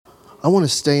I want to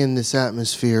stay in this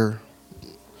atmosphere,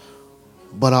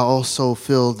 but I also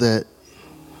feel that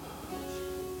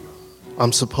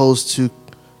I'm supposed to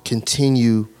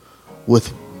continue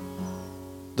with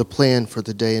the plan for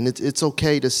the day. And it's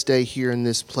okay to stay here in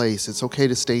this place. It's okay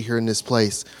to stay here in this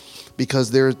place because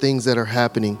there are things that are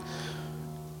happening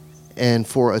and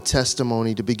for a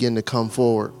testimony to begin to come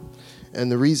forward.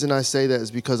 And the reason I say that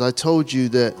is because I told you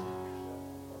that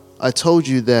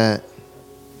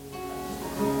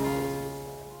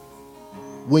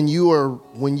when your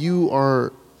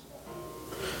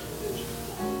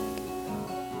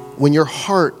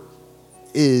heart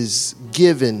is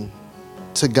given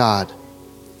to God,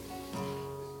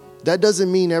 that doesn't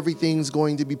mean everything's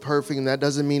going to be perfect, and that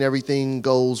doesn't mean everything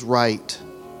goes right.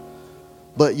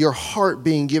 But your heart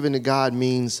being given to God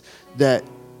means that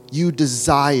you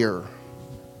desire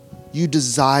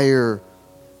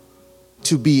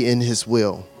to be in his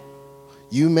will.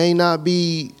 You may not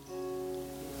be,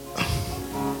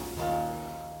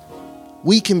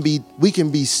 we can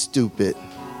be stupid,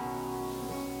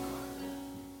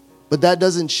 but that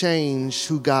doesn't change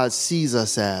who God sees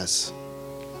us as.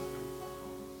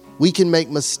 We can make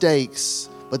mistakes,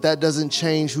 but that doesn't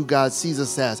change who God sees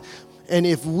us as. And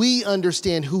if we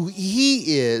understand who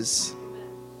he is,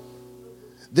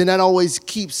 then that always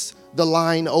keeps the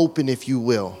line open, if you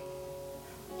will.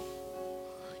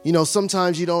 You know,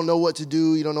 sometimes you don't know what to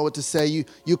do. You don't know what to say.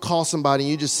 You call somebody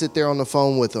and you just sit there on the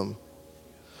phone with them.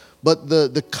 But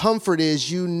the comfort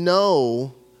is you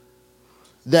know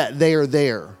that they are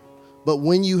there. But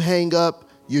when you hang up,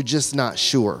 you're just not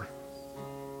sure.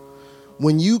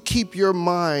 When you keep your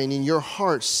mind and your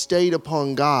heart stayed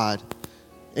upon God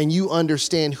and you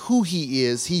understand who he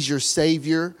is, he's your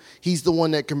savior. He's the one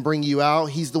that can bring you out.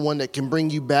 He's the one that can bring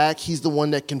you back. He's the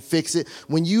one that can fix it.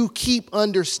 When you keep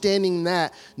understanding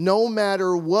that, no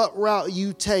matter what route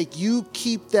you take, you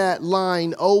keep that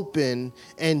line open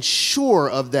and sure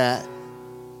of that.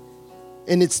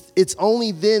 And it's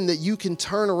only then that you can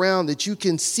turn around, that you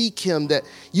can seek him, that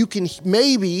you can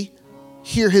maybe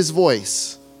hear his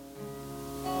voice.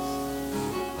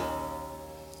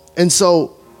 And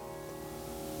so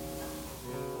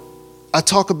I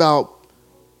talk about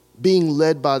being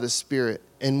led by the Spirit.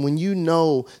 And when you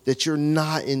know that you're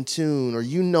not in tune, or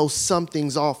you know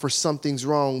something's off or something's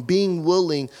wrong, being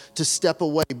willing to step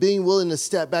away, being willing to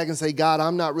step back and say, God,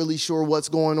 I'm not really sure what's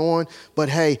going on, but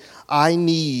hey, I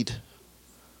need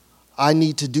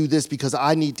to do this because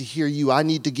I need to hear you. I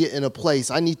need to get in a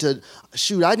place. I need to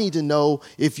know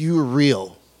if you're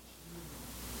real.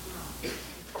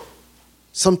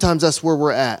 Sometimes that's where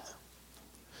we're at.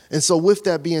 And so with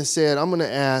that being said, I'm going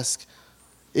to ask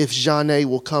if Janae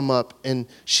will come up, and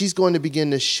she's going to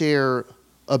begin to share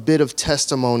a bit of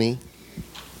testimony,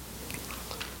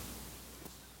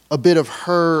 a bit of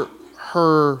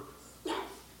her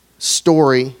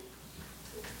story.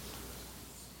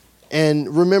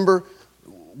 And remember,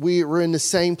 we're in the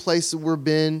same place that we've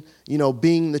been,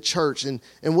 being the church. And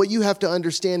what you have to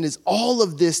understand is all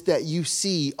of this that you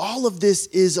see, all of this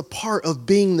is a part of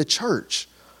being the church.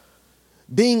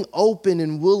 Being open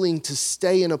and willing to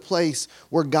stay in a place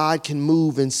where God can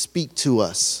move and speak to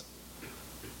us.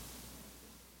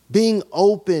 Being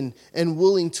open and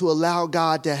willing to allow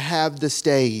God to have the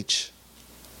stage.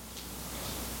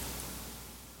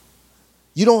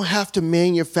 You don't have to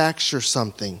manufacture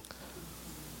something.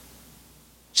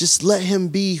 Just let him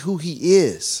be who he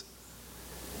is.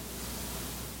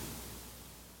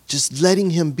 Just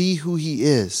letting him be who he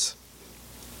is.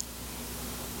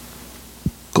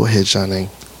 Go ahead, Janae.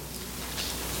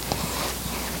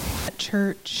 At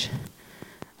church,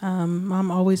 Mom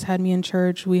always had me in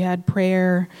church. We had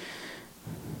prayer,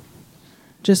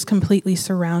 just completely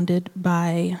surrounded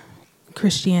by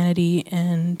Christianity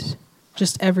and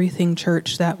just everything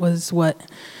church. That was what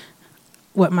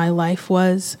my life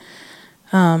was.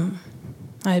 I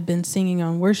had been singing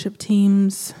on worship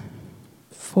teams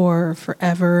for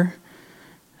forever,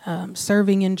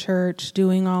 serving in church,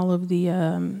 doing all of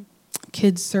the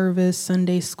kids service,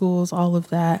 Sunday schools, all of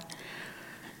that.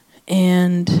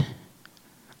 And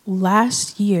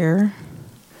last year,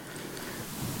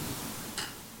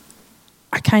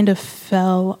 I kind of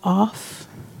fell off,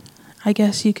 I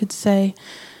guess you could say.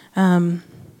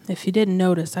 If you didn't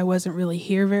notice, I wasn't really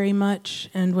here very much.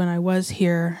 And when I was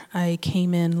here, I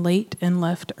came in late and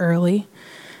left early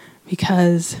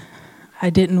because I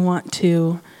didn't want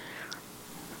to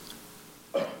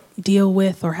deal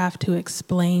with or have to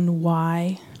explain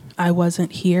why I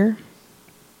wasn't here.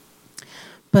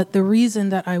 But the reason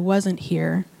that I wasn't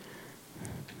here,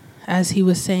 as he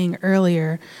was saying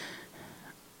earlier,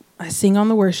 I sing on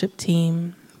the worship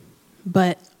team,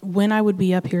 but when I would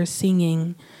be up here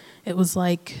singing, it was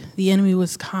like the enemy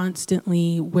was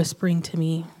constantly whispering to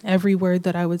me. Every word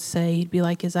that I would say, he'd be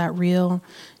like, is that real?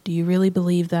 Do you really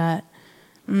believe that?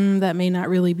 That may not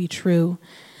really be true.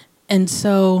 And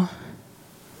so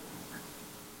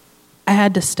I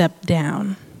had to step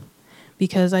down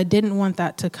because I didn't want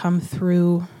that to come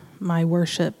through my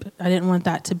worship. I didn't want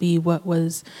that to be what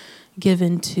was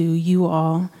given to you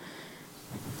all.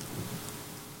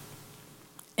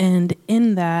 And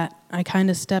in that, I kind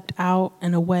of stepped out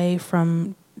and away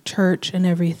from church and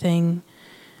everything.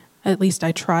 At least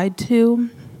I tried to.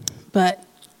 But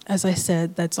as I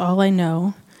said, that's all I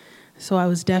know. So I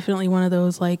was definitely one of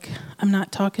those, like, I'm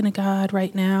not talking to God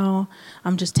right now.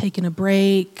 I'm just taking a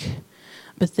break.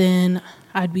 But then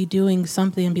I'd be doing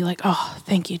something and be like, oh,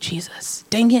 thank you, Jesus.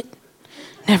 Dang it.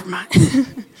 Never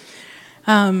mind.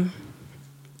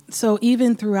 So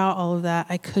even throughout all of that,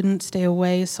 I couldn't stay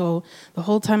away. So the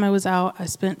whole time I was out, I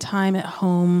spent time at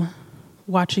home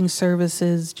watching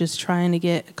services, just trying to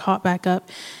get caught back up.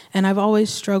 And I've always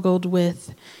struggled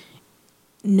with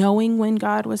knowing when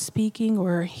God was speaking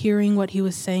or hearing what he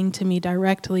was saying to me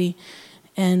directly.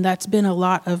 And that's been a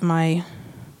lot of my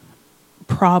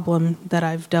problem that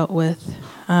I've dealt with.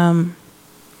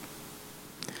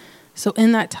 So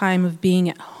in that time of being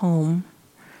at home,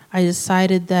 I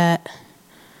decided that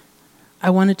I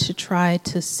wanted to try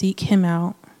to seek him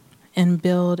out and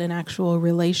build an actual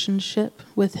relationship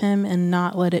with him and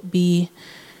not let it be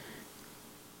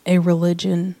a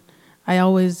religion. I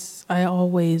always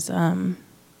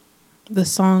the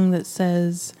song that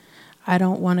says, I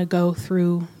don't want to go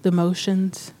through the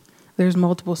motions. There's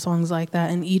multiple songs like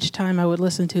that. And each time I would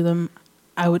listen to them,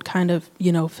 I would kind of,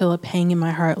 feel a pang in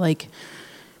my heart. Like,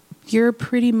 you're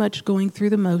pretty much going through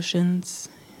the motions.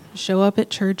 Show up at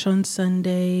church on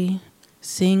Sunday,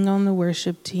 sing on the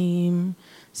worship team,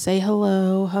 say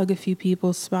hello, hug a few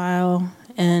people, smile,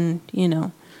 and,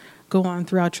 go on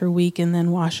throughout your week and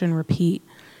then wash and repeat.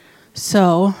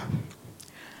 So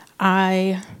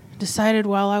I decided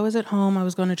while I was at home, I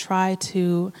was going to try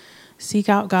to seek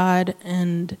out God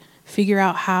and figure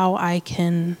out how I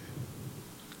can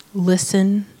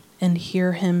listen and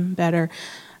hear him better.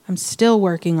 I'm still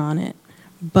working on it,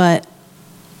 but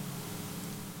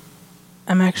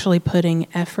I'm actually putting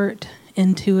effort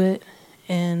into it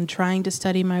and trying to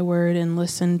study my word and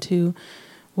listen to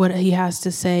what he has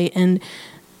to say. And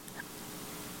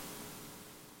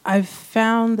I've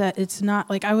found that it's not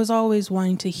like I was always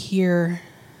wanting to hear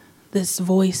this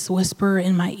voice whisper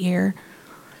in my ear.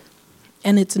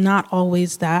 And it's not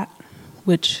always that,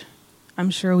 which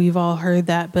I'm sure we've all heard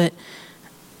that, but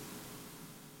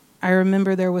I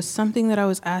remember there was something that I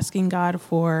was asking God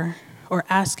for or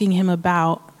asking him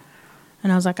about,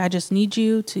 and I was like, I just need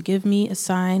you to give me a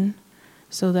sign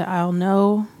so that I'll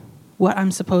know what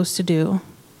I'm supposed to do.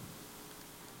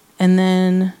 And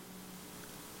then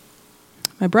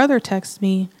my brother texted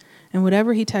me, and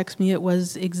whatever he texted me, it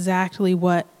was exactly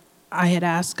what I had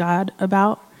asked God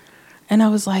about. And I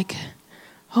was like,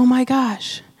 oh my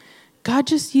gosh, God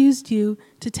just used you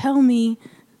to tell me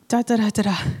da da da da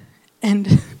da.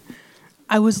 And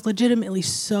I was legitimately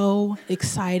so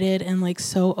excited and like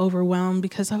so overwhelmed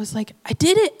because I was like, I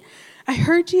did it. I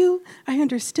heard you. I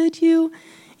understood you.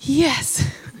 Yes.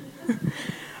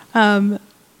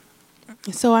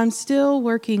 So I'm still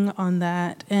working on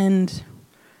that. And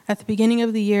at the beginning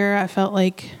of the year, I felt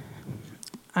like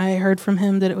I heard from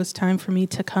him that it was time for me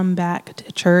to come back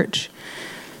to church.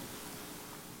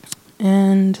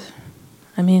 And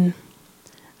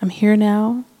I'm here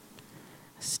now,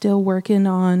 still working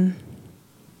on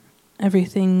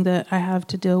everything that I have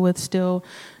to deal with, still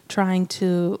trying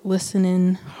to listen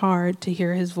in hard to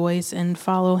hear his voice and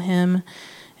follow him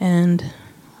and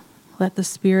let the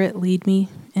Spirit lead me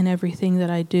in everything that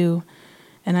I do.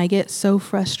 And I get so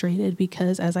frustrated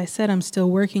because, as I said, I'm still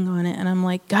working on it. And I'm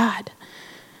like, God,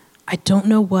 I don't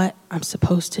know what I'm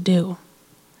supposed to do,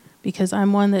 because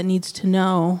I'm one that needs to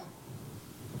know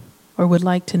or would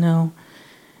like to know,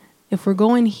 if we're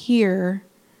going here,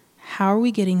 how are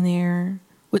we getting there?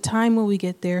 What time will we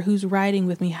get there? Who's riding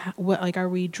with me? Are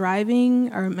we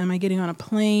driving, or am I getting on a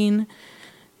plane?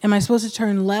 Am I supposed to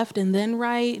turn left and then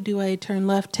right? Do I turn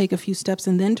left, take a few steps,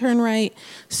 and then turn right?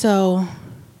 So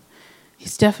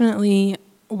he's definitely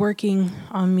working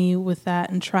on me with that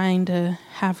and trying to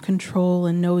have control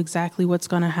and know exactly what's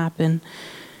going to happen.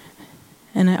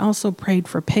 And I also prayed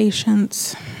for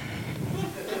patience.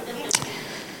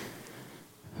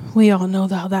 We all know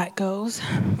how that goes.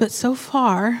 But so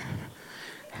far,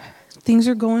 things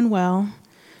are going well.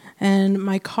 And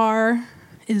my car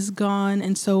is gone.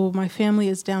 And so my family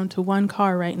is down to one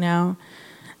car right now.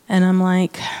 And I'm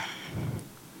like,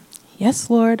 yes,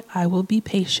 Lord, I will be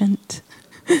patient.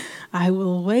 I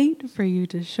will wait for you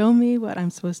to show me what I'm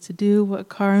supposed to do, what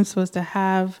car I'm supposed to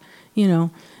have,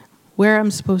 where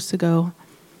I'm supposed to go.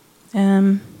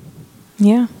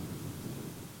 Yeah,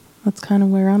 that's kind of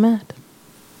where I'm at.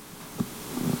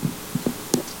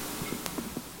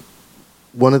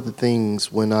 One of the things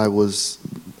when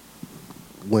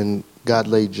God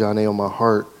laid Johnny on my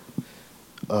heart,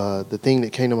 the thing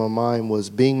that came to my mind was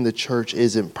being the church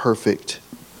isn't perfect.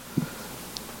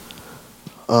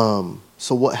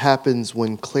 So what happens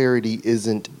when clarity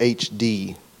isn't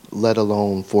HD, let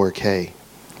alone 4K,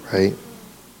 right?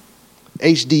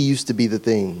 HD used to be the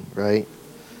thing, right?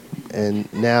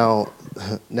 And now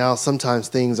sometimes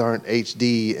things aren't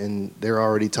HD and they're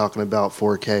already talking about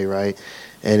 4K, right?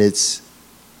 And it's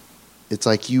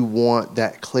like you want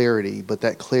that clarity, but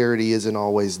that clarity isn't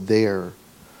always there.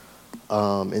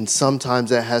 And sometimes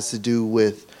that has to do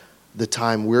with the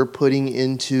time we're putting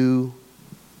into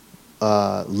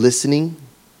listening.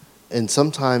 And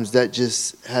sometimes that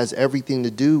just has everything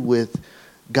to do with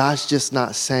God's just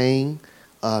not saying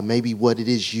maybe what it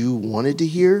is you wanted to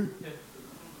hear.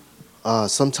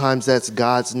 Sometimes that's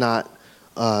God's not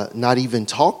even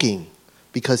talking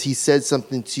because he said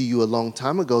something to you a long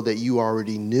time ago that you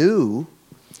already knew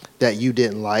that you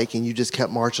didn't like, and you just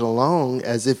kept marching along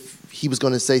as if he was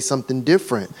going to say something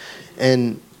different.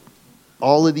 And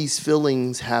all of these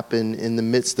feelings happen in the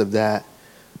midst of that.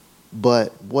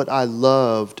 But what I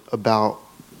loved about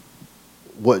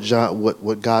what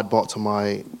God brought to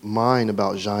my mind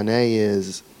about Jeanne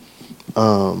is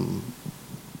when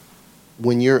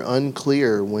you're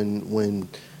unclear, when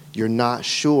you're not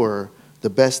sure, the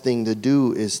best thing to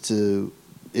do is to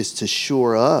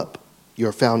shore up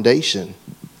your foundation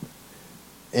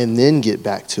and then get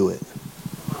back to it.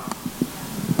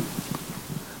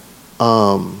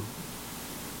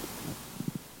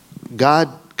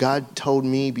 God told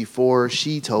me before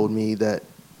she told me that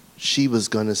she was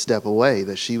going to step away,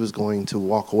 that she was going to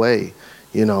walk away,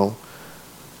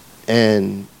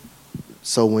 And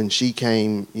so when she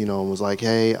came, and was like,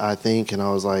 hey, I think, and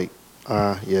I was like,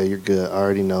 yeah, you're good. I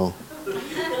already know.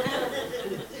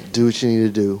 Do what you need to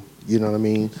do. You know what I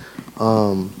mean?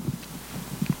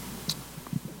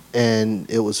 And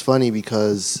it was funny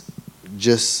because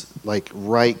just like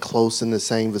right close in the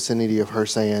same vicinity of her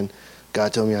saying,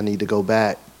 God told me I need to go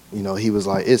back, he was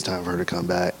like, it's time for her to come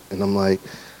back. And I'm like,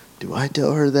 do I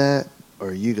tell her that? Or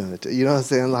are you going to, you know what I'm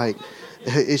saying? Like,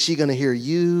 is she going to hear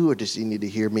you or does she need to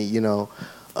hear me, And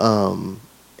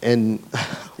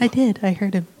I did. I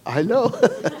heard him. I know.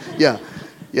 Yeah,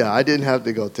 I didn't have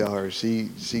to go tell her. She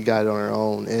got it on her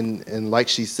own. And like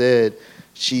she said,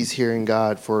 she's hearing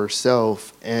God for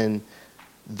herself. And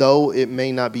though it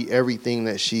may not be everything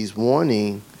that she's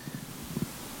wanting,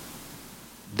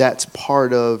 that's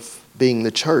part of being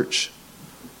the church.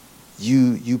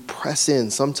 You press in.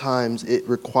 Sometimes it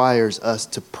requires us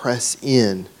to press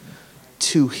in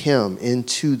to him,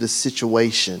 into the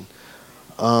situation.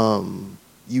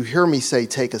 You hear me say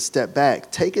take a step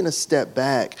back. Taking a step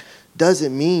back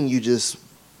doesn't mean you just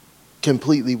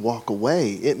completely walk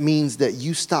away. It means that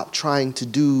you stop trying to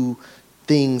do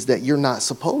things that you're not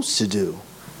supposed to do.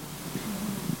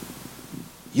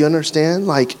 You understand?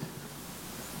 Like,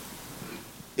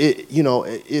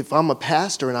 if I'm a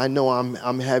pastor and I know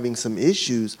I'm having some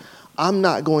issues, I'm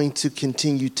not going to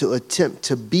continue to attempt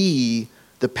to be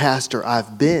the pastor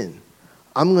I've been.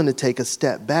 I'm going to take a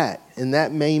step back. And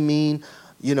that may mean,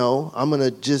 I'm going to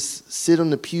just sit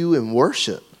on the pew and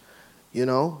worship.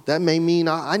 That may mean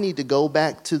I need to go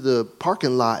back to the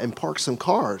parking lot and park some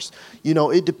cars.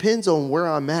 It depends on where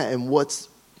I'm at and what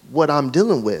I'm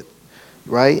dealing with,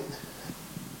 right?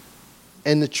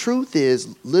 And the truth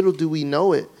is, little do we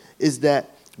know it, is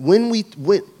that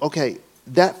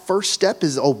that first step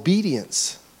is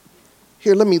obedience.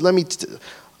 Here,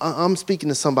 I'm speaking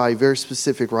to somebody very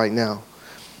specific right now.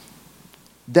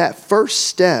 That first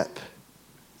step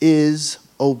is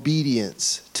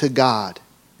obedience to God.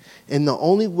 And the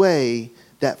only way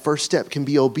that first step can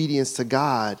be obedience to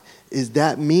God is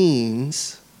that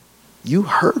means you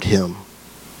heard him.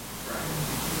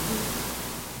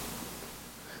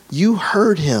 You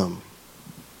heard him.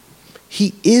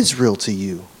 He is real to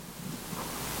you.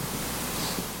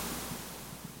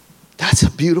 That's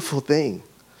a beautiful thing.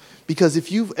 Because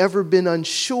if you've ever been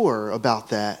unsure about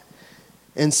that,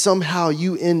 and somehow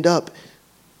you end up,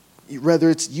 whether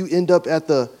it's you end up at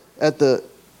the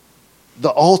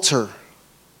altar,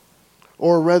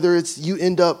 or whether it's you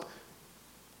end up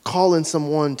calling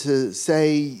someone to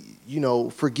say,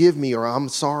 forgive me, or I'm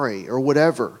sorry, or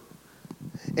whatever.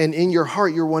 And in your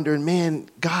heart, you're wondering, man,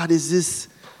 God, is this,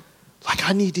 like,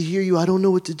 I need to hear you. I don't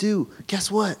know what to do. Guess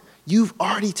what? You've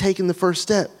already taken the first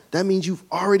step. That means you've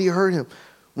already heard him.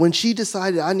 When she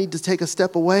decided, I need to take a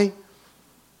step away,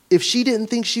 if she didn't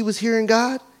think she was hearing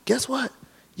God, guess what?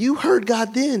 You heard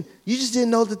God then. You just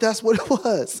didn't know that that's what it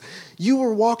was. You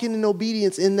were walking in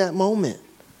obedience in that moment,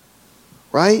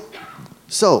 right?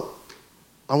 So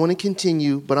I want to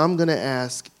continue, but I'm going to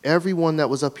ask everyone that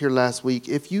was up here last week,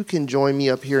 if you can join me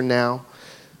up here now,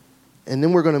 and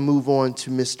then we're going to move on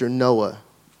to Mr. Noah.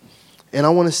 And I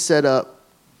want to set up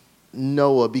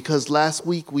Noah, because last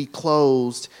week we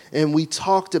closed and we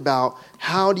talked about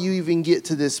how do you even get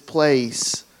to this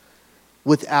place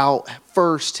without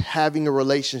first having a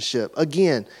relationship.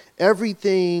 Again,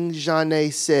 everything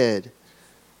Janae said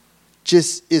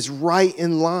just is right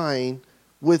in line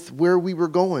with where we were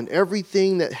going.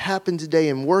 Everything that happened today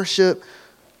in worship,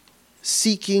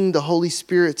 seeking the Holy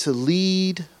Spirit to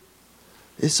lead.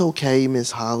 It's okay,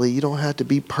 Miss Holly. You don't have to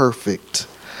be perfect.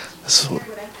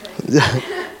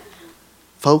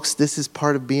 Folks, this is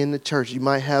part of being the church. You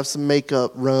might have some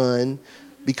makeup run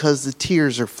because the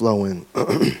tears are flowing.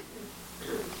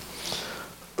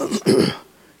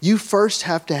 You first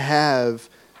have to have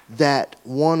that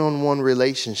one-on-one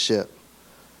relationship.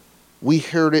 We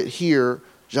heard it here.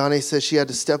 Johnny said she had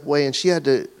to step away and she had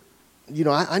to,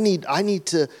 I need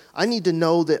to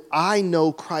know that I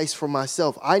know Christ for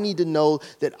myself. I need to know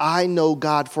that I know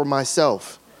God for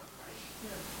myself.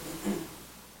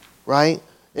 Right?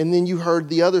 And then you heard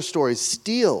the other stories.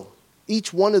 Still,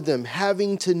 each one of them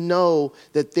having to know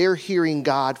that they're hearing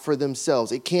God for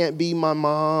themselves. It can't be my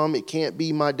mom. It can't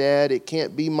be my dad. It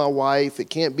can't be my wife. It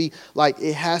can't be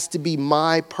it has to be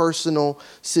my personal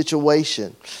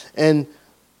situation. And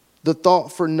the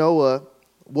thought for Noah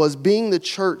was being the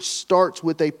church starts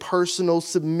with a personal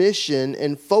submission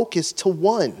and focus to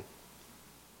one.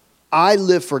 I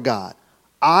live for God.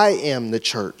 I am the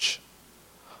church.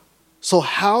 So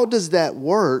how does that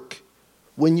work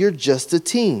when you're just a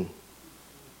teen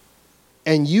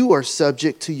and you are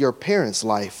subject to your parents'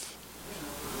 life?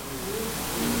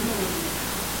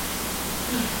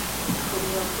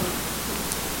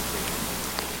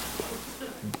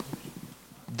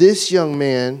 This young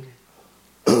man,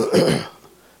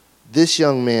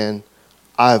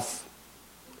 I've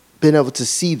been able to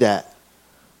see that.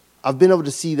 I've been able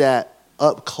to see that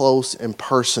up close and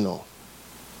personal.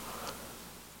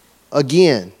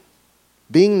 Again,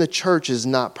 being the church is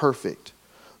not perfect.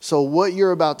 So what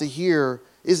you're about to hear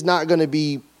is not going to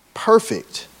be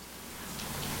perfect.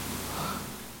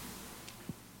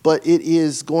 But it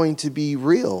is going to be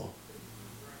real.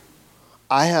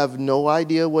 I have no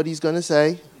idea what he's going to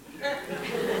say.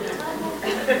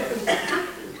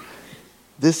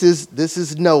 This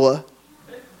is Noah.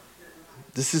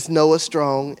 This is Noah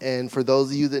Strong. And for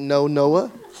those of you that know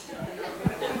Noah,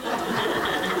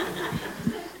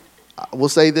 we'll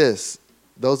say this.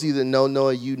 Those of you that know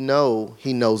Noah, you know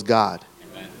he knows God.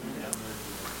 Amen.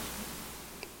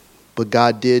 But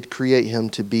God did create him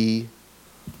to be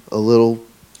a little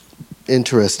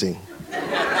interesting.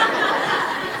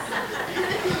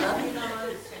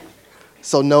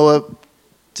 So Noah,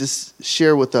 just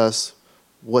share with us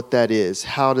what that is.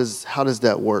 How does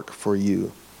that work for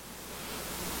you?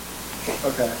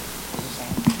 Okay.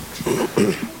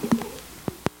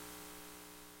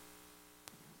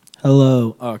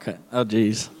 Hello. Okay. Oh,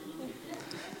 geez.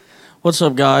 What's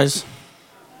up, guys?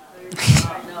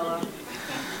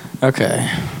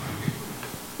 Okay.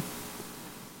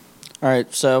 All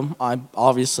right, so I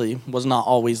obviously was not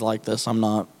always like this.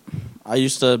 I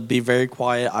used to be very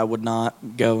quiet. I would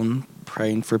not go and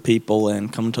praying for people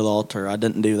and come to the altar. I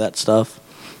didn't do that stuff.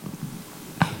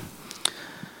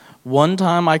 One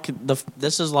time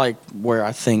this is where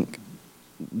I think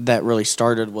that really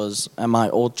started was at my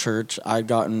old church. I'd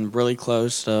gotten really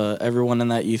close to everyone in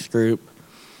that youth group,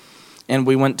 and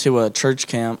we went to a church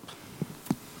camp.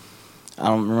 I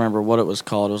don't remember what it was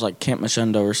called. It was like Camp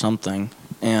Machendo or something,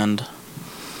 and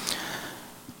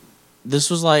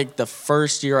this was the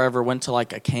first year I ever went to a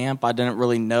camp. I didn't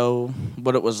really know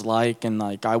what it was like, and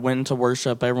I went into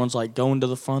worship. Everyone's going to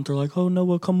the front. They're like, "Oh,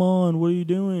 Noah, come on, what are you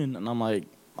doing?" And I'm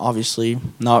obviously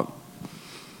not.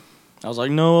 I was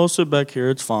like, "No, I'll sit back here.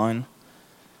 It's fine."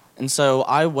 And so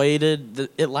I waited.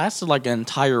 It lasted an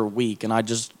entire week, and I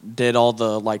just did all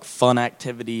the fun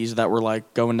activities that were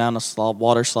going down a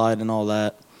water slide and all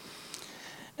that.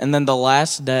 And then the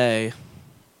last day,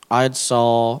 I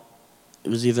saw it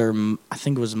was either I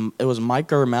think it was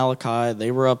Micah or Malachi. They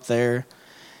were up there,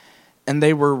 and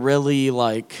they were really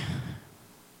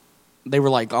they were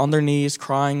on their knees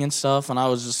crying and stuff, and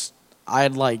I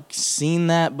had seen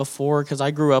that before because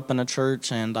I grew up in a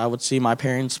church, and I would see my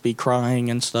parents be crying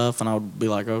and stuff, and I would be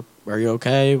like, "Oh, are you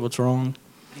okay? What's wrong?"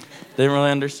 Didn't really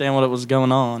understand what was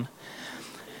going on.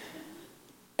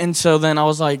 And so then I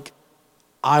was like,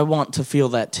 I want to feel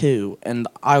that too. And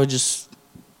I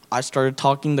started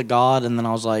talking to God, and then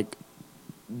I was like,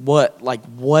 what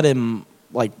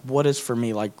is for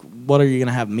me? Like, what are you going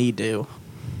to have me do?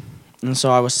 And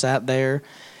so I was sat there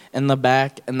in the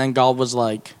back, and then God was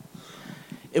like,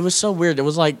 it was so weird. It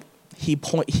was like he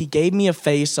gave me a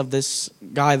face of this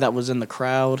guy that was in the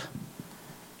crowd.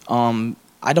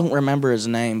 I don't remember his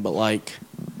name, but like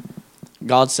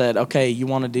God said, okay, you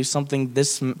want to do something?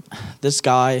 This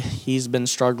guy, he's been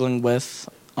struggling with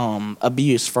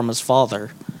abuse from his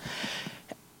father.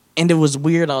 And it was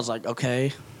weird. I was like,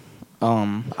 okay,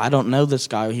 I don't know this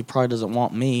guy. He probably doesn't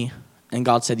want me. And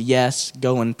God said, yes,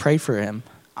 go and pray for him.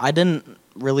 I didn't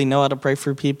really know how to pray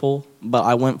for people, but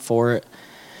I went for it.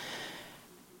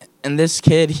 And this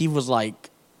kid, he was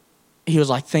like,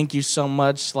 thank you so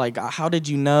much. Like, how did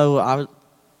you know?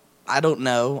 I don't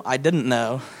know. I didn't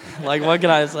know. Like, what can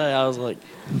I say? I was like,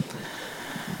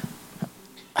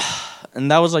 and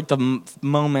that was like the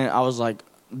moment I was like,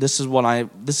 this is what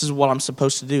I'm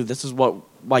supposed to do. This is what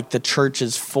like the church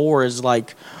is for, is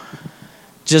like,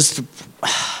 just,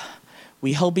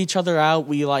 we help each other out.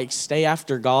 We like stay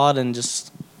after God and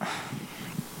just,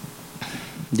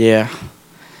 yeah,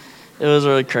 it was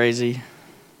really crazy.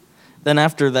 Then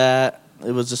after that,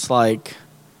 it was just like,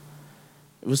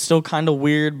 it was still kind of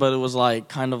weird, but it was like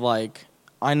kind of like,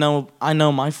 I know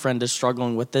my friend is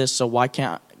struggling with this, so why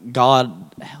can't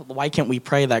we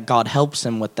pray that God helps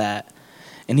him with that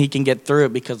and he can get through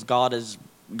it, because God is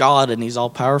God and he's all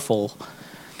powerful.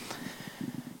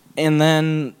 And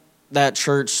then that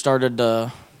church started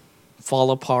to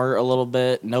fall apart a little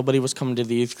bit. Nobody was coming to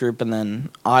the youth group, and then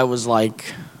I was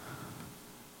like,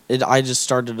 I just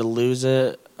started to lose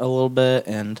it a little bit.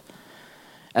 And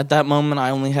at that moment, I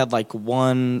only had like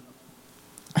one.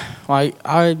 I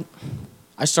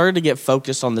started to get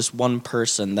focused on this one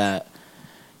person that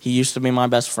he used to be my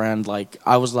best friend. Like,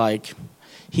 I was like,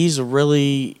 he's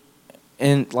really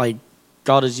in, like,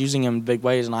 God is using him in big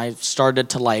ways, and I started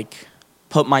to like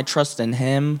put my trust in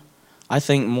him, I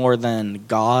think, more than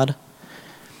God.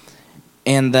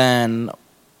 And then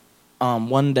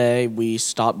one day we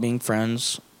stopped being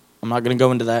friends. I'm not going to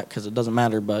go into that because it doesn't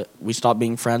matter, but we stopped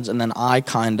being friends. And then I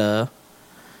kind of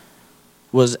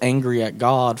was angry at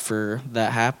God for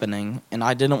that happening. And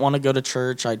I didn't want to go to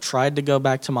church. I tried to go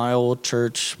back to my old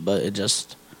church, but it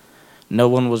just, no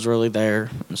one was really there.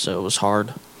 And so it was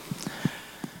hard.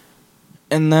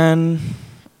 And then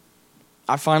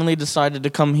I finally decided to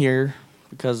come here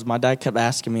because my dad kept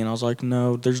asking me, and I was like,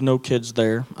 no, there's no kids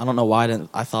there. I don't know why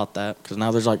I thought that, because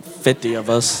now there's like 50 of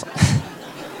us.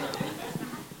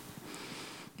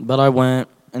 But I went,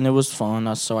 and it was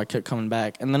fun, so I kept coming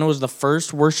back. And then it was the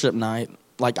first worship night.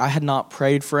 Like, I had not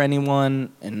prayed for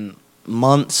anyone in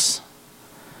months.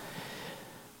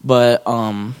 But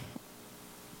I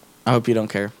hope you don't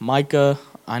care. Micah,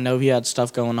 I know he had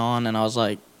stuff going on, and I was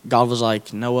like, God was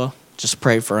like, Noah, just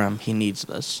pray for him. He needs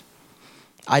this.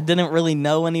 I didn't really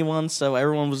know anyone, so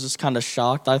everyone was just kind of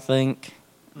shocked, I think.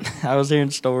 I was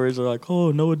hearing stories. They're like,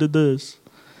 oh, Noah did this.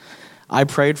 I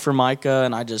prayed for Micah,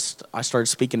 and I started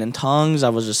speaking in tongues. I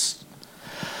was just,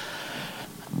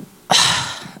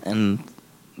 and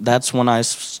that's when I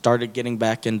started getting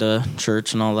back into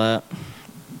church and all that.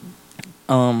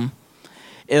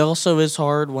 It also is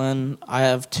hard when I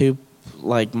have two,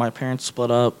 like, my parents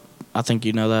split up. I think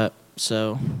you know that.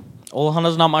 So,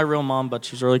 Olahana's not my real mom, but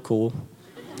she's really cool.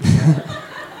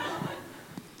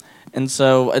 And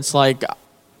so it's like,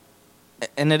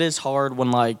 and it is hard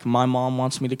when, like, my mom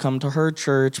wants me to come to her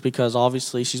church because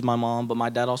obviously she's my mom, but my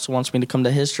dad also wants me to come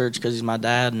to his church because he's my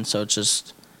dad. And so it's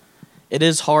just, it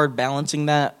is hard balancing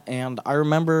that. And I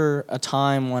remember a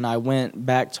time when I went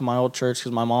back to my old church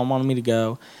because my mom wanted me to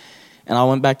go, and I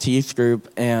went back to youth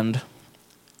group, and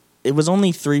it was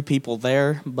only 3 people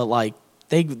there, but like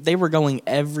they were going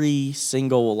every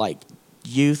single like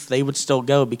youth. They would still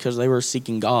go because they were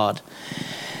seeking God.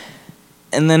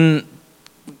 And then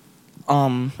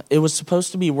it was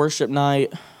supposed to be worship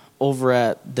night over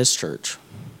at this church.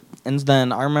 And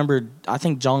then I remember, I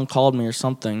think John called me or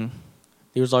something.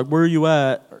 He was like, where are you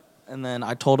at? And then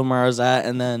I told him where I was at,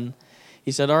 and then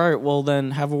he said, all right, well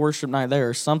then have a worship night there,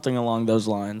 or something along those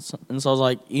lines. And so I was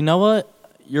like, you know what?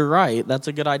 You're right. That's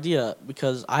a good idea,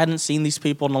 because I hadn't seen these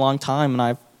people in a long time,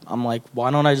 and I'm like,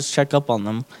 why don't I just check up on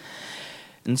them?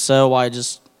 And so I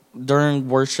just, during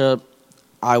worship,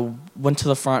 I went to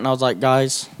the front, and I was like,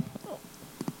 guys,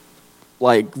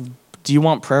 like, do you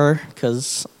want prayer?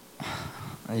 Because,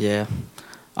 yeah,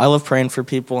 I love praying for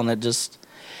people, and it just,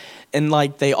 and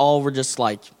like, they all were just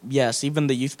like, yes, even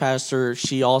the youth pastor,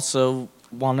 she also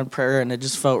wanted prayer, and it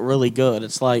just felt really good.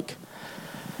 It's like,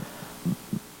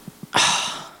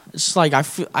 it's like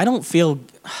I don't feel.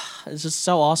 It's just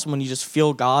so awesome when you just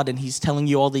feel God and He's telling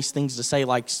you all these things to say.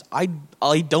 Like I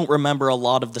don't remember a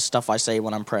lot of the stuff I say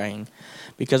when I'm praying,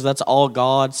 because that's all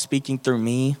God speaking through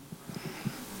me.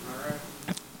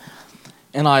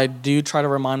 And I do try to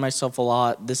remind myself a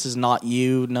lot, this is not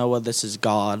you, Noah, this is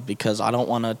God, because I don't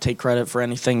want to take credit for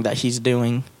anything that He's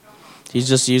doing. He's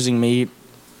just using me.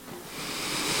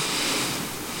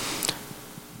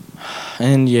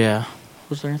 And yeah,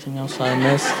 was there anything else I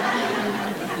missed?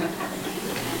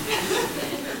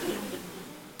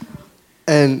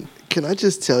 And can I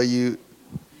just tell you,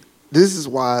 this is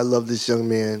why I love this young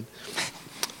man.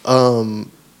 I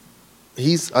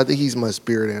think he's my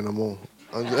spirit animal.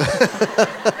 I'm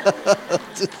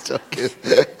just joking.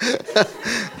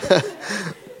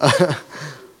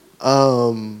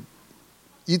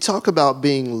 You talk about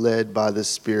being led by the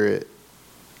Spirit.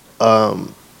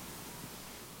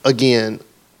 Again,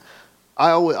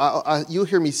 you'll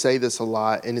hear me say this a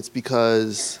lot, and it's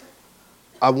because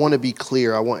I want to be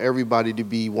clear. I want everybody to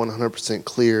be 100%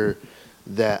 clear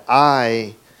that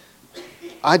I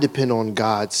depend on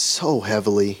God so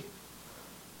heavily.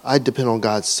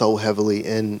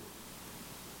 And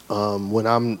when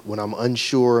I'm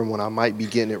unsure and when I might be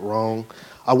getting it wrong,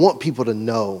 I want people to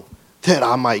know that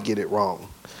I might get it wrong,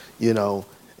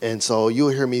 And so you'll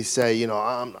hear me say,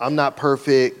 I'm not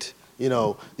perfect.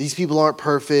 These people aren't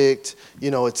perfect.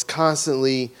 It's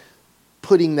constantly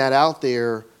putting that out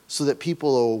there so that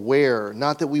people are aware.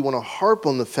 Not that we want to harp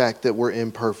on the fact that we're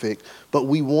imperfect, but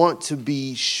we want to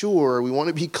be sure, we want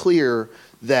to be clear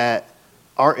that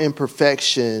our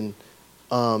imperfection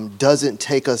doesn't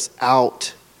take us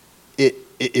out.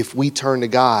 If we turn to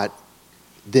God,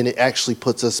 then it actually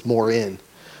puts us more in,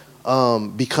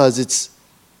 because it's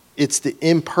the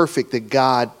imperfect that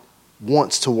God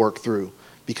wants to work through,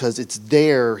 because it's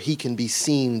there He can be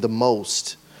seen the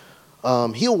most.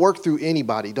 He'll work through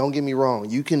anybody. Don't get me wrong.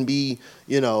 You can be,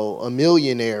 a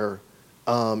millionaire,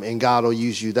 and God will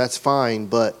use you. That's fine.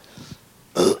 But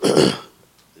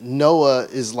Noah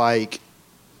is like,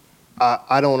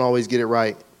 I don't always get it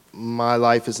right. My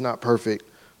life is not perfect.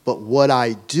 But what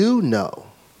I do know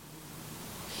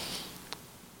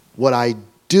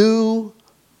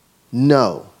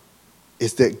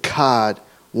is that God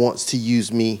wants to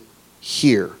use me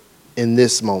here in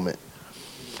this moment.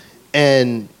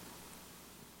 And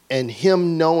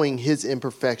Him knowing His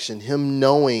imperfection, Him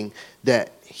knowing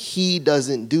that He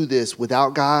doesn't do this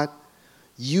without God,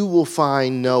 you will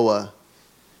find Noah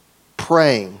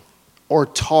praying or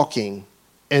talking,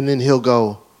 and then he'll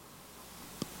go,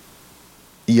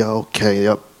 yeah, okay,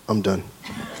 yep, I'm done.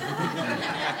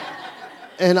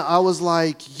 And I was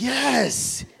like,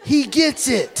 yes, he gets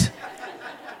it.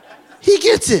 He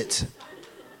gets it.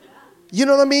 You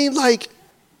know what I mean? Like,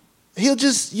 he'll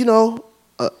just,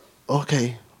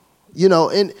 okay.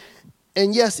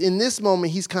 And yes, in this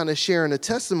moment, he's kind of sharing a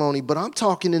testimony, but I'm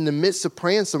talking in the midst of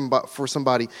praying for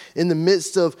somebody, in the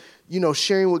midst of,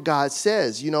 sharing what God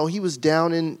says. He was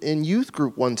down in youth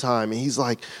group one time, and he's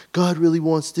like, God really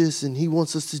wants this, and He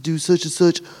wants us to do such and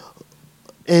such.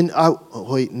 And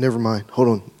wait, never mind. Hold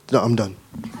on. No, I'm done.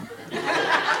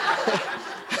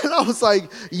 And I was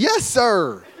like, yes,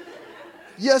 sir.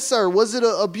 Yes, sir. Was it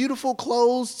a beautiful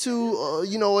close to,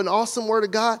 an awesome word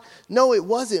of God? No, it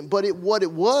wasn't. But it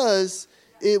was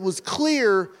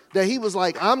clear that he was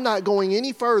like, I'm not going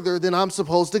any further than I'm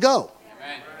supposed to go.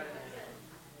 Amen.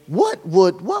 What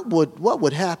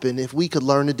would happen if we could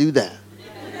learn to do that?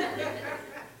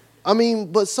 I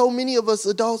mean, but so many of us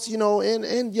adults,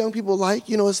 and young people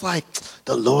it's like,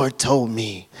 the Lord told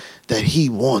me that He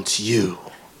wants you.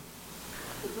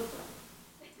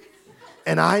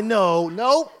 And I know,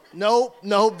 nope,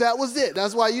 that was it.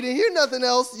 That's why you didn't hear nothing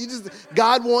else.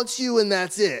 God wants you, and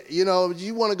that's it. You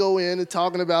want to go in and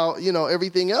talking about,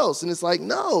 everything else. And it's like,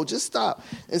 no, just stop.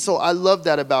 And so I love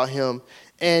that about him.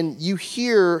 And you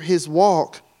hear his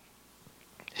walk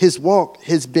has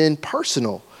been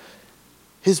personal.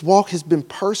 His walk has been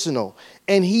personal.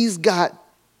 And he's got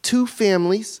two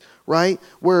families, right,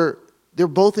 where they're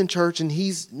both in church, and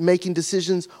he's making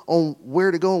decisions on where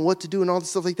to go and what to do and all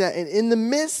this stuff like that. And in the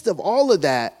midst of all of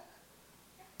that,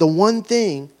 the one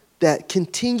thing that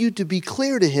continued to be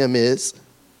clear to him is,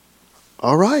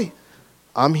 all right,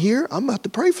 I'm here. I'm about to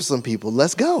pray for some people.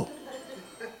 Let's go.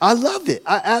 I love it.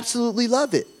 I absolutely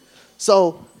love it.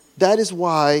 So that is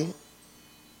why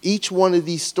each one of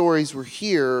these stories were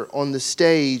here on the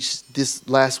stage this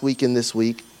last week and this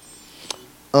week.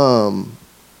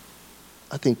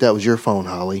 I think that was your phone,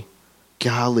 Holly.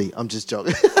 Golly, I'm just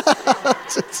joking.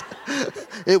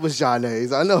 It was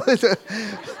Janae's. I know.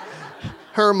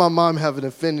 Her and my mom have an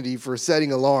affinity for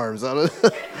setting alarms.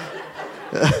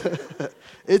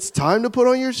 It's time to put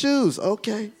on your shoes.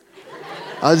 Okay.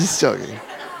 I was just joking.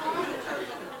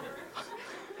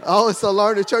 Oh, it's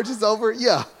alarm. The church is over?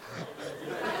 Yeah.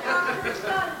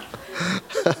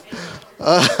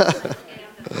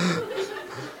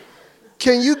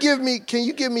 Can you give me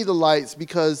the lights?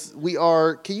 Because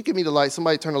can you give me the lights?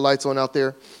 Somebody turn the lights on out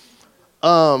there.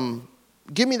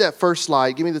 Give me that first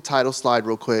slide. Give me the title slide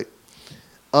real quick.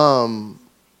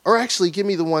 Or actually, give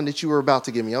me the one that you were about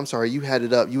to give me. I'm sorry, you had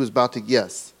it up. You was about to,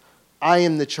 yes. I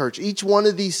am the church. Each one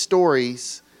of these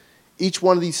stories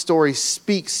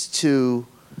speaks to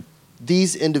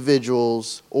these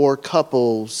individuals or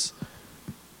couples,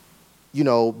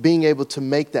 being able to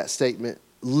make that statement,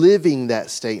 living that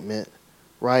statement,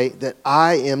 right? That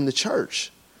I am the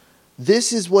church.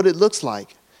 This is what it looks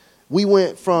like. We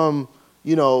went from,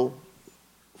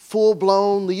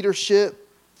 full-blown leadership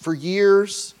for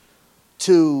years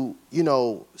to,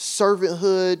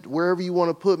 servanthood, wherever you want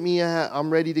to put me at, I'm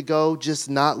ready to go,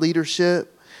 just not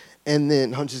leadership. And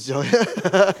then, I'm just joking.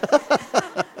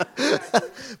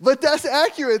 But that's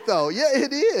accurate, though. Yeah,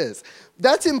 it is.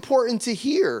 That's important to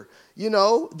hear.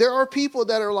 There are people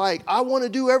that are like, I want to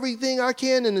do everything I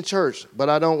can in the church, but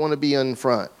I don't want to be in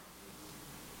front.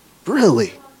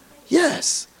 Really?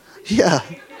 Yes. Yeah.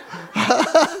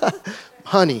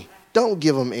 Honey, don't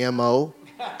give them ammo.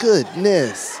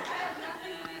 Goodness.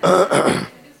 Hey,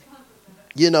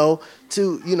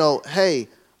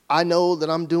 I know that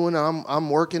I'm doing, I'm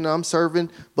working, I'm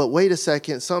serving, but wait a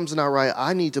second, something's not right.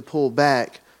 I need to pull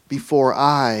back before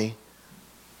I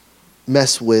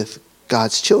mess with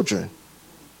God's children.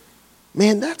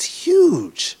 Man, that's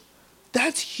huge.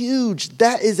 That's huge.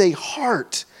 That is a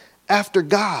heart after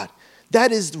God.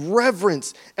 That is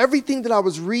reverence. Everything that I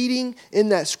was reading in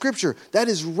that scripture, that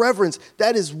is reverence.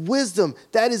 That is wisdom.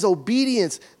 That is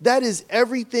obedience. That is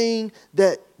everything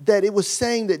that it was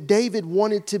saying that David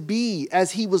wanted to be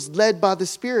as he was led by the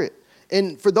Spirit.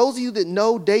 And for those of you that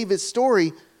know David's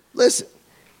story, listen,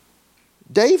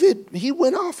 David, he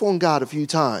went off on God a few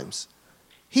times.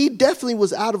 He definitely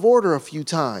was out of order a few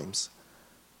times.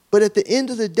 But at the end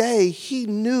of the day, he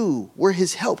knew where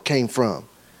his help came from.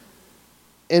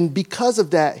 And because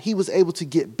of that, he was able to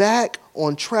get back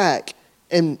on track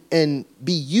and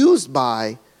be used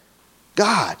by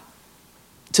God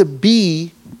to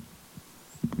be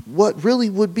what really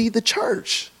would be the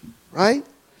church, right?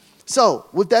 So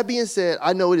with that being said,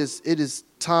 I know it is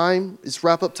time, it's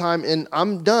wrap up time, and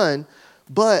I'm done.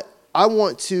 But I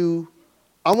want to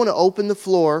open the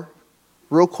floor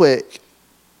real quick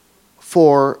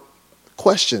for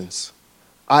questions.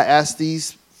 I asked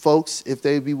these folks if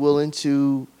they'd be willing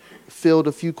to field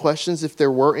a few questions if there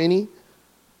were any.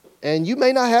 And you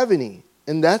may not have any,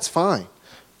 and that's fine.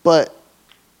 But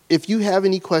if you have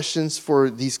any questions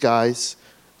for these guys,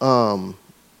 you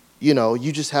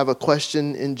just have a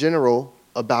question in general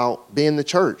about being the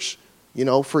church,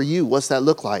 for you, what's that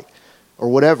look like or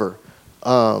whatever.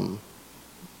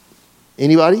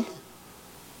 Anybody?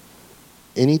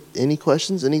 Any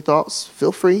questions, any thoughts?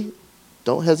 Feel free.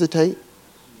 Don't hesitate.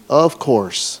 Of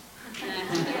course.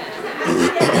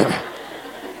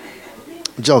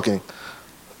 Joking.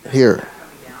 Here.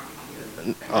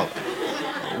 Oh.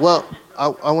 Well,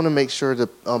 I want to make sure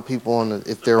that people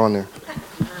if they're on there.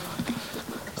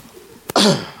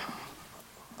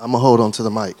 I'm going to hold on to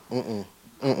the mic. I'm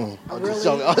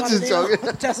just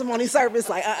joking. Testimony service,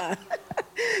 like,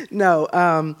 No,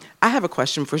 I have a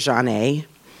question for Janae.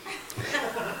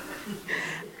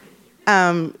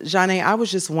 Janae, I was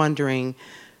just wondering,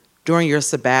 during your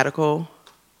sabbatical,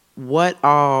 what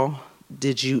all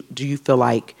do you feel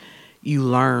like you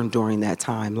learned during that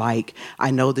time? Like,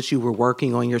 I know that you were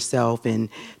working on yourself and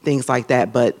things like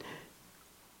that, but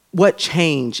what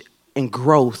change and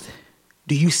growth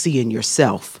do you see in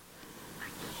yourself?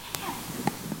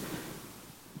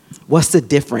 What's the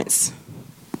difference?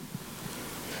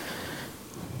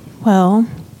 Well,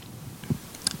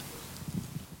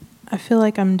 I feel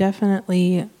like I'm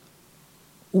definitely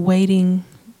waiting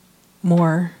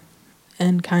more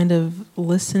and kind of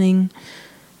listening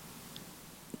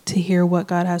to hear what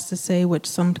God has to say, which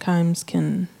sometimes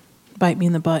can bite me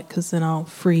in the butt because then I'll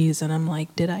freeze and I'm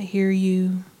like, did I hear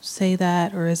you say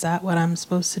that, or is that what I'm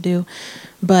supposed to do?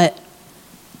 But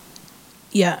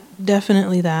yeah,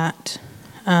 definitely that.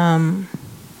 I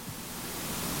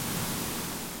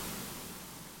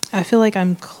feel like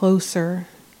I'm closer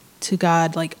to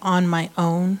God, like on my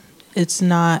own. It's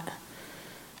not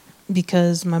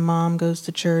because my mom goes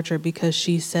to church or because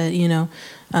she said,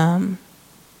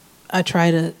 I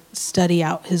try to study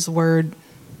out his word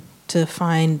to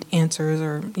find answers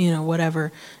or,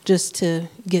 whatever, just to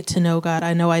get to know God.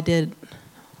 I know I did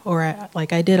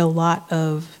I did a lot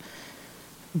of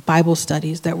Bible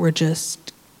studies that were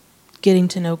just getting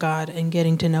to know God and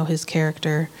getting to know his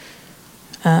character.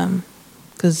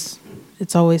 Because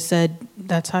it's always said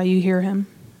that's how you hear him.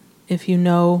 If you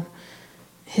know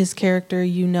his character,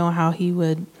 you know how he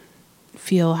would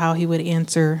feel, how he would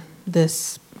answer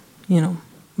this,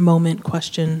 moment,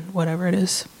 question, whatever it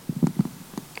is.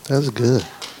 That's good.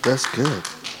 That's good.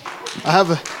 I have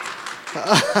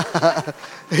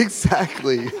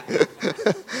exactly.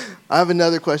 I have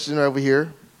another question over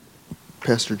here.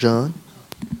 Pastor John.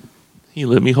 You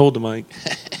let me hold the mic.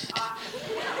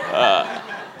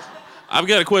 I've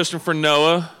got a question for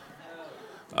Noah.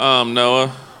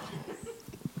 Noah,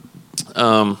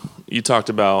 you talked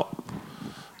about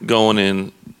going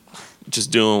and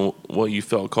just doing what you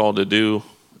felt called to do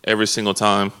every single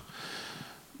time,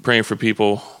 praying for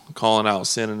people, calling out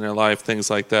sin in their life, things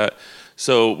like that.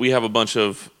 So we have a bunch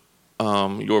of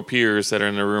your peers that are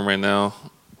in the room right now,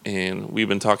 and we've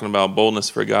been talking about boldness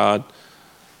for God.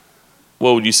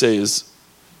 What would you say is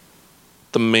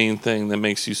the main thing that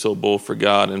makes you so bold for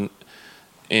God,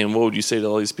 and what would you say to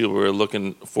all these people who are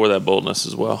looking for that boldness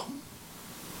as well?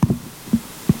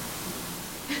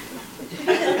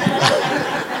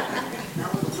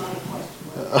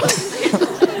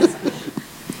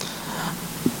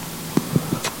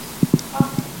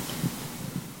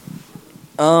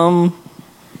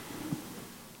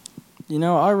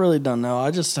 I really don't know.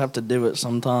 I just have to do it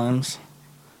sometimes.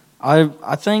 I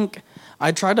think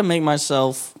I try to make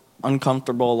myself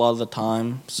uncomfortable a lot of the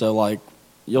time. So, like,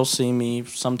 you'll see me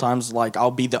sometimes, like,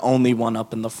 I'll be the only one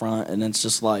up in the front, and it's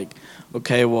just like,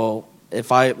 okay, well,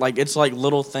 if I, like, it's like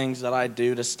little things that I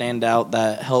do to stand out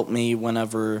that help me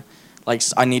whenever, like,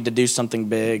 I need to do something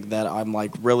big that I'm,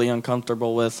 like, really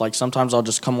uncomfortable with. Like, sometimes I'll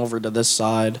just come over to this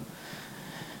side,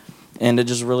 and it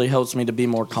just really helps me to be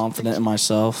more confident in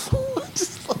myself. I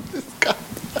just love this guy.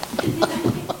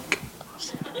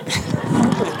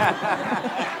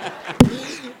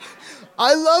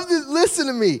 I love this. Listen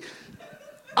to me.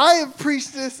 I have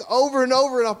preached this over and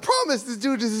over, and I promise this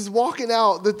dude is just walking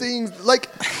out the things like,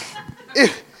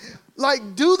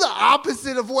 do the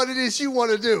opposite of what it is you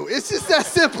want to do. It's just that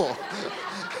simple.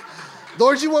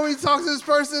 Lord, you want me to talk to this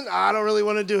person? I don't really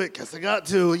want to do it because I got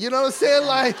to. You know what I'm saying?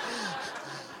 Like,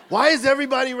 why is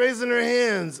everybody raising their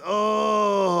hands?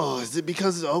 Oh, is it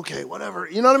because, okay, whatever.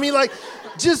 You know what I mean? Like,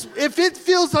 just if it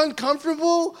feels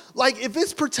uncomfortable, like if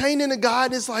it's pertaining to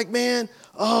God, it's like, man,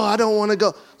 I don't want to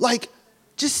go. Like,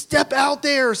 just step out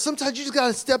there. Sometimes you just got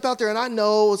to step out there. And I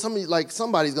know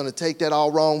somebody's going to take that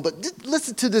all wrong, but just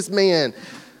listen to this man.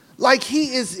 Like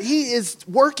he is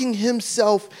working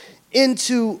himself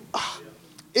into,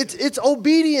 it's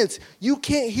obedience. You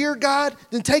can't hear God,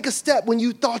 then take a step when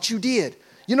you thought you did.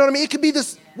 You know what I mean? It could be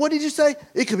this, what did you say?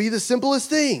 It could be the simplest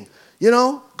thing.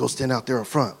 Go stand out there up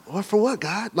front. What for what,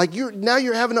 God? Like now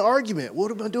you're having an argument.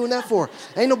 What am I doing that for?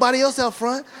 Ain't nobody else out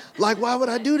front. Like, why would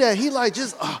I do that? He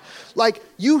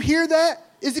you hear that?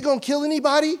 Is it going to kill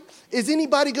anybody? Is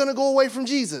anybody going to go away from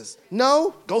Jesus?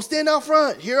 No? Go stand out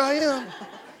front. Here I am.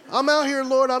 I'm out here,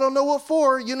 Lord. I don't know what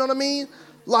for. You know what I mean?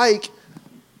 Like,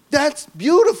 that's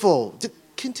beautiful.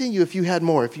 Continue if you had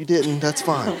more. If you didn't, that's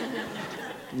fine.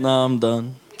 No, I'm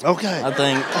done. Okay. I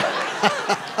think.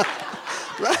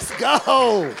 Let's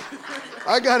go.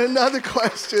 I got another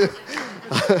question.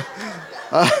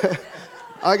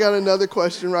 I got another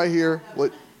question right here.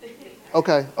 What?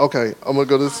 Okay. I'm going to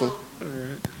go to this one. All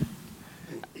right.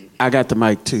 I got the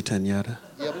mic too, Tanyata.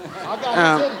 Yep.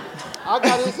 I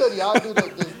got his hoodie. I'll do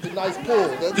the nice pull.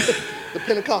 The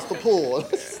Pentecostal pull.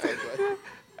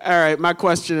 All right. My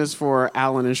question is for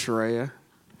Alan and Sharia.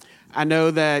 I know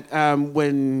that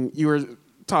when you were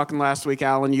talking last week,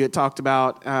 Alan, you had talked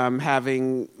about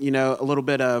having, a little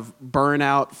bit of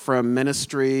burnout from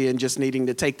ministry and just needing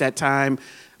to take that time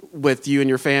with you and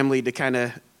your family to kind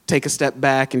of take a step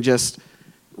back and just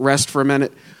rest for a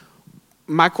minute.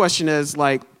 My question is,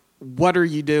 what are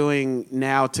you doing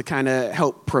now to kind of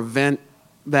help prevent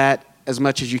that as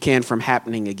much as you can from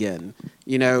happening again?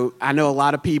 I know a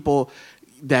lot of people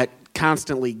that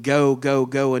constantly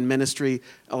go in ministry.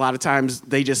 A lot of times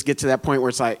they just get to that point where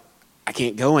it's like, I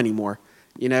can't go anymore,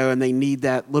 and they need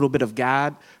that little bit of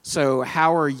God. So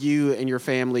how are you and your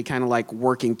family kind of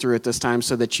working through it this time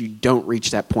so that you don't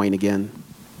reach that point again?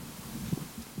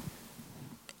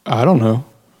 I don't know.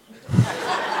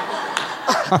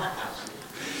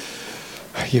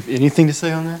 You have anything to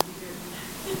say on that?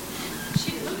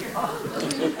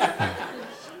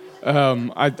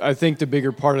 I think the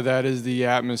bigger part of that is the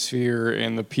atmosphere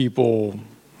and the people.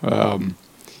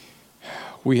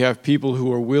 We have people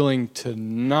who are willing to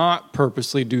not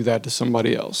purposely do that to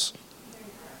somebody else.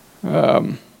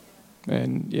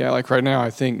 And yeah, like right now, I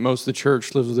think most of the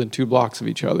church lives within 2 blocks of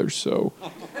each other. So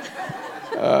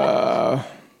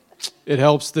it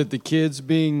helps that the kids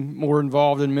being more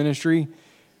involved in ministry,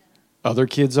 other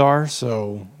kids are.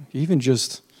 So even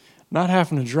just not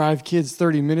having to drive kids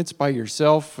 30 minutes by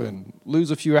yourself and lose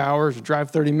a few hours,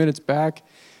 drive 30 minutes back.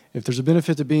 If there's a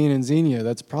benefit to being in Xenia,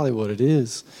 that's probably what it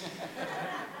is.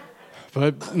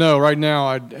 But no, right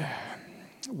now,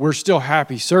 we're still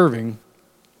happy serving,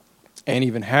 and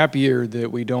even happier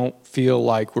that we don't feel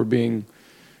like we're being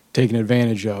taken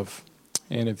advantage of.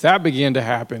 And if that began to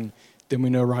happen, then we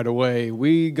know right away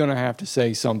we're going to have to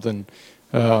say something,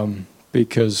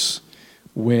 because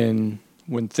when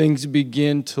things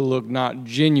begin to look not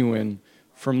genuine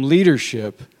from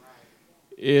leadership,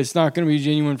 it's not going to be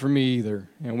genuine for me either,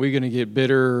 and we're going to get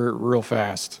bitter real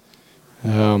fast.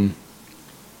 That's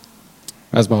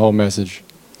my whole message.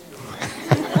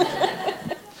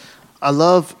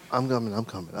 I'm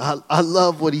coming. I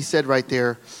love what he said right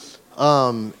there.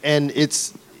 And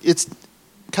it's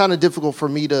kind of difficult for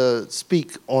me to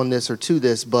speak on this or to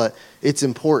this, but it's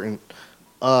important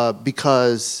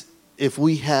because if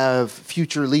we have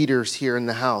future leaders here in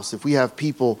the house, if we have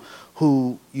people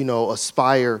who,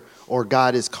 aspire or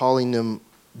God is calling them,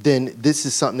 then this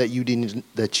is something that you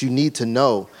need to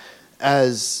know.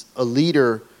 As a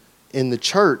leader in the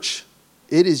church,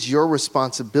 it is your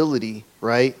responsibility,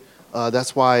 right?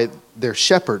 That's why they're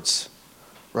shepherds,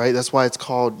 right? That's why it's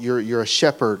called you're a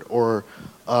shepherd or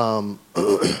an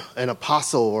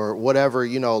apostle or whatever,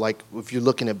 like if you're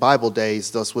looking at Bible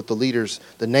days, that's what the leaders,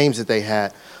 the names that they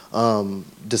had,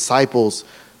 disciples.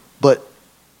 But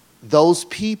those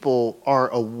people are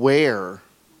aware.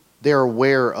 They're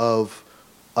aware of,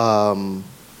 I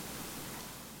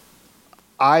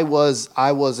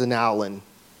was an Allen,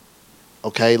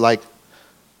 okay? Like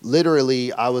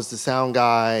literally I was the sound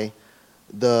guy,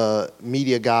 the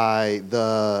media guy,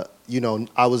 I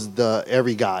was the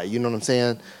every guy, you know what I'm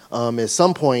saying? At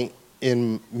some point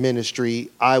in ministry,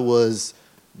 I was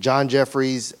John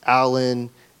Jeffries, Allen,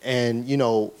 and,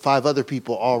 5 other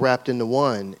people all wrapped into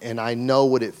one. And I know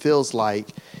what it feels like.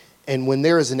 And when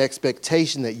there is an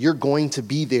expectation that you're going to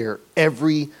be there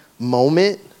every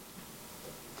moment,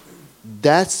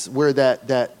 that's where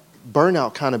that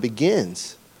burnout kind of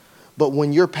begins. But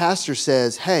when your pastor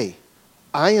says, hey,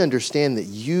 I understand that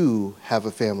you have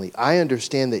a family. I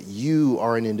understand that you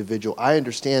are an individual. I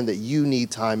understand that you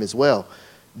need time as well.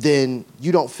 Then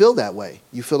you don't feel that way.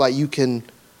 You feel like you've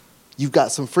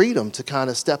got some freedom to kind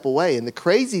of step away. And the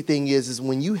crazy thing is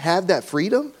when you have that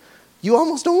freedom, you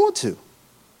almost don't want to.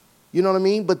 You know what I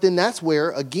mean? But then that's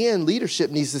where, again,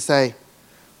 leadership needs to say,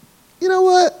 you know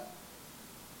what?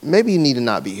 Maybe you need to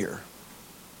not be here.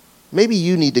 Maybe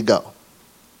you need to go.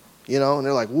 And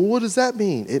they're like, well, what does that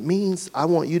mean? It means I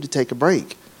want you to take a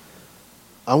break.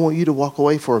 I want you to walk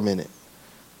away for a minute,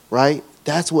 right?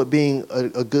 That's what being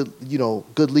a good,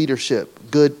 good leadership,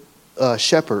 good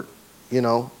shepherd,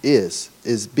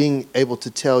 is being able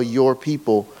to tell your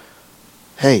people,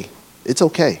 hey, it's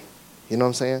okay. You know what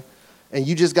I'm saying? And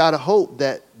you just got to hope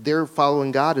that they're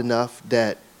following God enough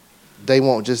that they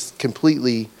won't just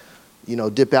completely,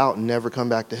 dip out and never come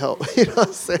back to help. You know what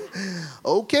I'm saying?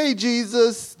 Okay,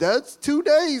 Jesus, that's 2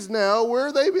 days now. Where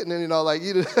are they been? And,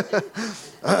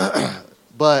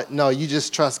 but no, you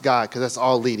just trust God because that's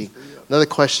all leading. Another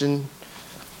question.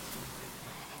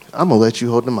 I'm going to let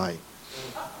you hold the mic.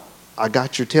 I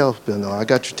got your tail, Bill. No, I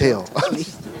got your tail.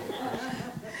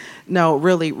 No,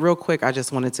 really, real quick, I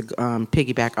just wanted to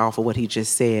piggyback off of what he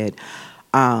just said.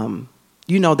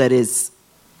 That is...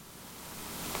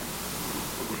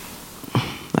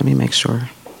 Let me make sure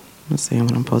I'm saying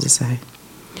what I'm supposed to say.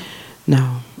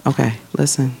 No. Okay,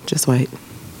 listen, just wait.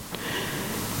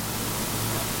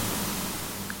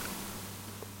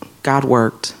 God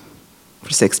worked for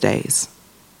 6 days.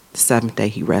 The 7th day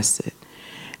he rested.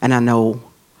 And I know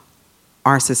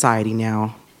our society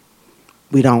now,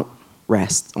 we don't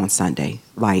rest on Sunday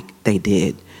like they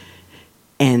did.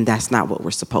 And that's not what we're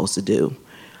supposed to do.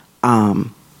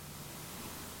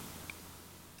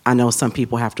 I know some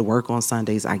people have to work on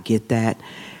Sundays. I get that.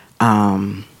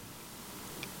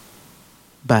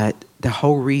 But the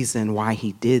whole reason why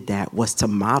he did that was to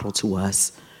model to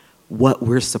us what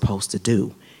we're supposed to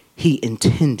do. He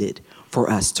intended for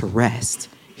us to rest.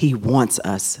 He wants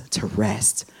us to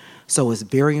rest. So it's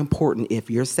very important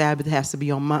if your Sabbath has to be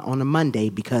on a Monday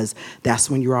because that's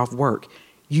when you're off work.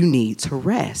 You need to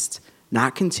rest,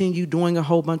 not continue doing a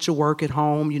whole bunch of work at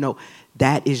home.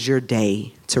 That is your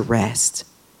day to rest.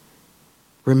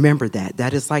 Remember that.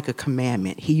 That is like a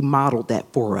commandment. He modeled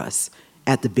that for us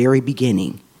at the very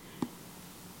beginning.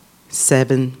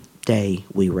 7th day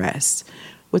we rest.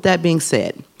 With that being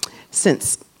said,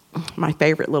 since my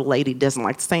favorite little lady doesn't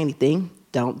like to say anything,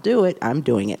 don't do it. I'm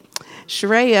doing it.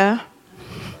 Shreya.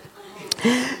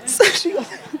 So she goes,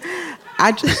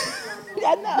 I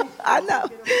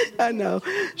know.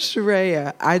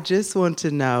 Shreya, I just want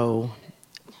to know,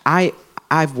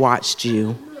 I've watched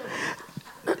you.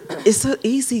 It's an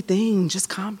easy thing. Just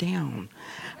calm down.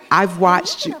 I've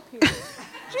watched you.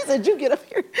 She said, you get up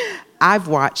here. I've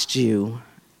watched you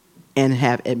and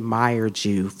have admired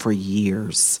you for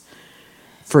years.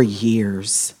 For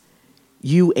years.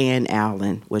 You and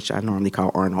Alan, which I normally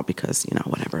call Arnold because,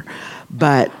 whatever.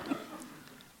 But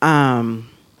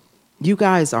you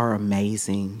guys are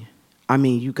amazing. I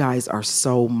mean, you guys are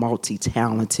so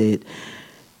multi-talented.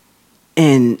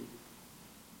 And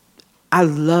I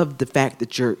love the fact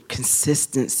that your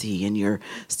consistency and your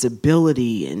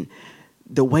stability and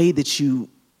the way that you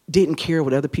didn't care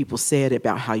what other people said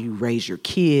about how you raise your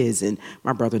kids. And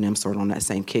my brother and them sort of on that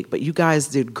same kick. But you guys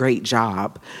did a great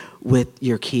job with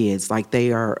your kids. Like,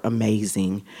 they are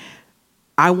amazing.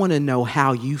 I want to know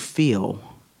how you feel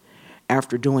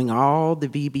after doing all the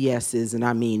VBSs, and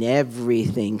I mean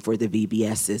everything for the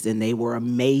VBSs, and they were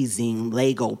amazing.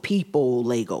 Lego people,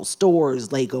 Lego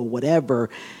stores, Lego whatever.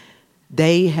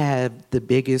 They have the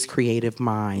biggest creative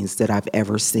minds that I've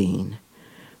ever seen.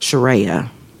 Shreya,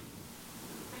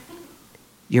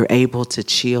 you're able to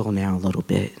chill now a little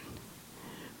bit.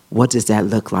 What does that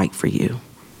look like for you?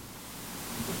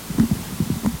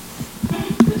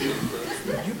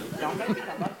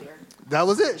 That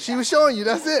was it. She was showing you.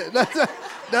 That's it.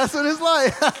 That's what it's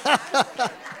like.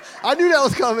 I knew that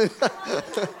was coming.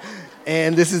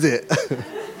 And this is it. I'm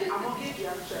going to get you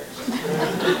out of church.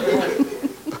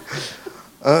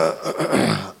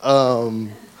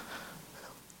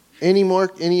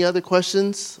 Any other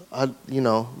questions?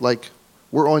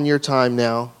 We're on your time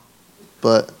now,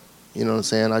 but you know what I'm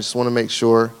saying? I just want to make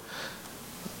sure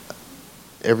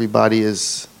everybody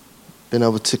has been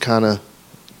able to kind of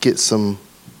get some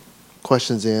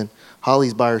questions in.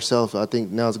 Holly's by herself. I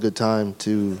think now's a good time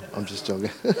to, I'm just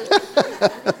joking.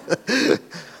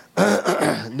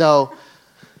 No,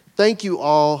 thank you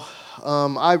all.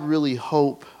 I really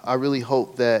hope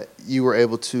that you were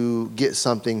able to get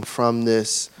something from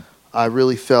this. I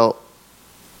really felt,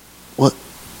 what?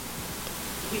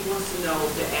 He wants to know,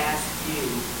 to ask you,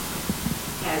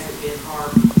 has it been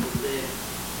hard to live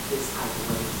this type of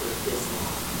way for this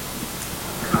long?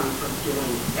 Coming from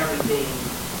doing everything,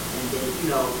 and then,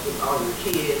 with all your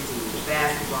kids and your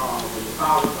basketball and your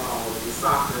volleyball and your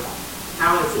soccer,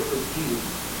 how is it for you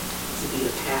to be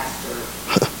a pastor,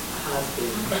 a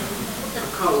husband, a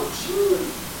coach,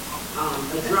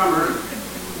 a drummer,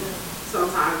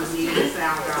 sometimes even a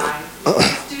sound guy?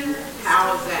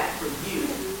 How is that for you?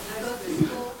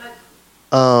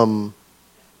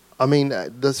 I mean,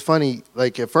 that's funny.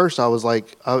 Like, at first I was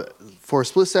like, for a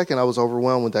split second, I was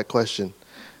overwhelmed with that question.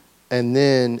 And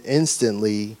then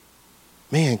instantly,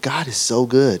 man, God is so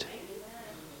good.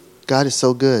 God is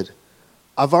so good.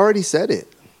 I've already said it.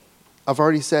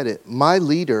 My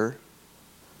leader,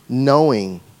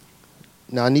 knowing,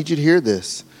 now I need you to hear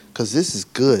this, because this is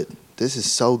good. This is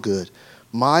so good.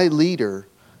 My leader,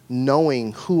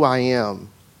 knowing who I am,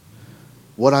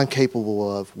 what I'm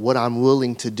capable of, what I'm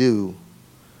willing to do,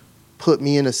 put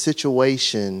me in a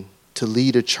situation to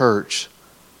lead a church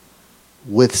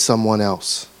with someone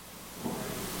else.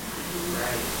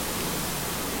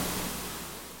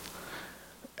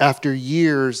 After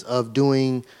years of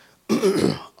doing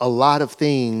a lot of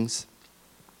things,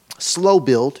 slow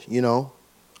build,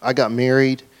 I got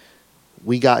married,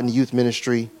 we got in youth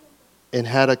ministry, and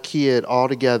had a kid all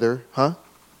together, huh?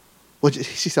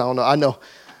 She said, I don't know. I know.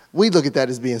 We look at that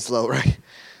as being slow, right?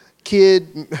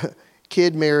 Kid,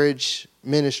 marriage,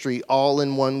 ministry, all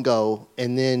in one go,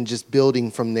 and then just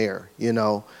building from there,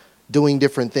 doing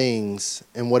different things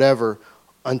and whatever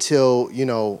until,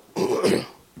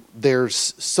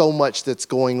 there's so much that's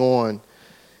going on.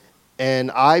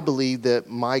 And I believe that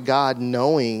my God,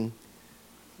 knowing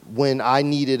when I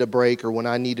needed a break or when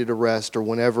I needed a rest or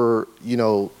whenever,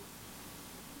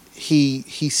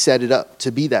 he set it up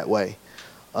to be that way.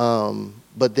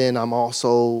 But then I'm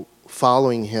also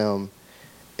following him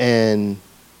and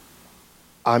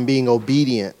I'm being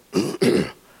obedient.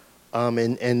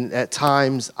 And at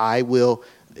times I will,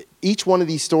 each one of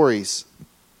these stories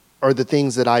are the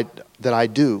things that I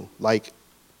do. Like,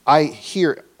 I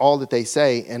hear all that they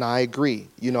say and I agree.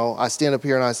 I stand up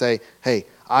here and I say, hey,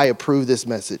 I approve this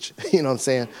message. You know what I'm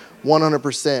saying?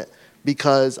 100%.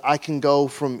 Because I can go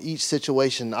from each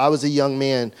situation. I was a young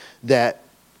man that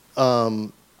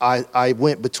I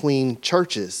went between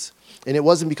churches. And it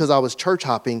wasn't because I was church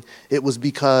hopping. It was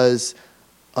because,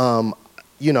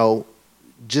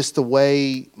 just the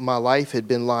way my life had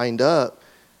been lined up,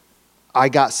 I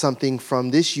got something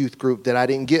from this youth group that I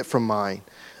didn't get from mine.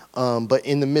 But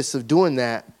in the midst of doing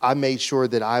that, I made sure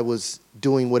that I was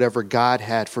doing whatever God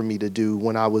had for me to do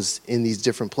when I was in these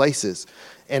different places.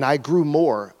 And I grew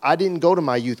more. I didn't go to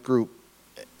my youth group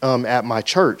at my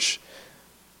church.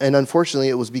 And unfortunately,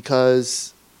 it was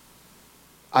because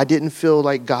I didn't feel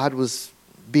like God was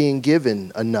being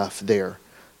given enough there.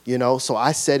 So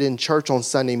I sat in church on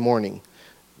Sunday morning.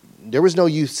 There was no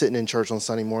youth sitting in church on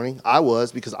Sunday morning. I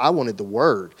was, because I wanted the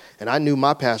word. And I knew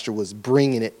my pastor was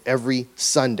bringing it every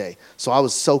Sunday. So I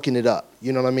was soaking it up.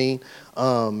 You know what I mean?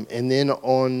 And then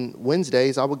on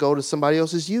Wednesdays, I would go to somebody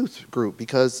else's youth group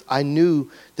because I knew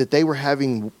that they were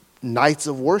having nights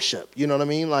of worship. You know what I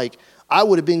mean? Like, I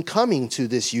would have been coming to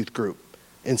this youth group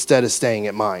instead of staying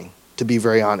at mine, to be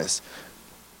very honest.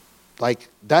 Like,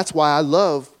 that's why I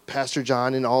love Pastor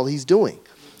John and all he's doing.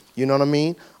 You know what I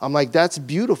mean? I'm like, that's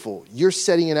beautiful. You're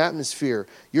setting an atmosphere.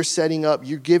 You're setting up,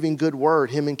 you're giving good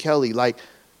word, him and Kelly. Like,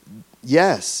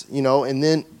 yes, and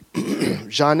then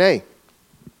Jeanne,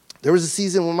 there was a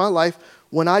season in my life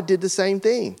when I did the same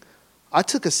thing. I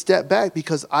took a step back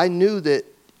because I knew that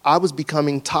I was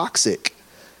becoming toxic,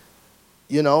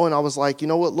 and I was like, you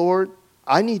know what, Lord,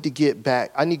 I need to get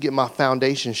back. I need to get my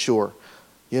foundation sure.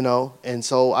 And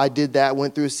so I did that,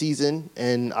 went through a season,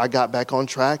 and I got back on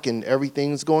track, and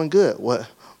everything's going good. What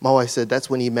my wife said, that's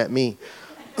when he met me.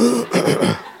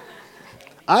 I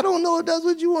don't know if that's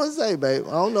what you want to say, babe.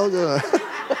 I don't know.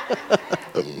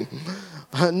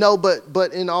 No,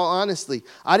 but in all honesty,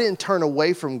 I didn't turn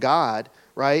away from God,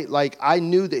 right? Like, I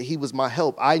knew that he was my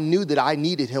help. I knew that I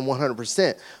needed him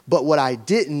 100%. But what I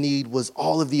didn't need was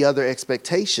all of the other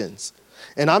expectations.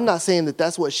 And I'm not saying that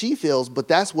that's what she feels, but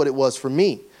that's what it was for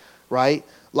me, right?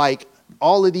 Like,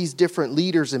 all of these different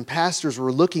leaders and pastors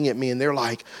were looking at me and they're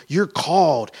like, you're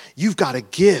called, you've got a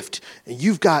gift, and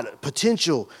you've got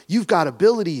potential, you've got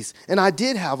abilities. And I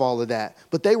did have all of that,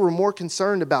 but they were more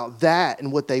concerned about that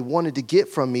and what they wanted to get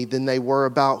from me than they were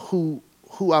about who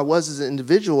I was as an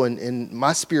individual and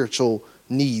my spiritual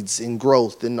needs and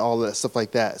growth and all that stuff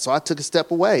like that. So I took a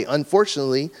step away.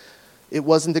 Unfortunately, it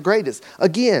wasn't the greatest.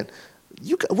 Again,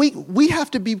 we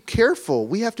have to be careful.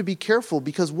 We have to be careful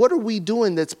because what are we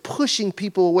doing that's pushing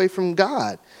people away from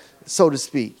God, so to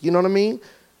speak? You know what I mean?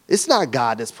 It's not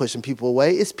God that's pushing people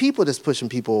away. It's people that's pushing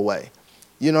people away.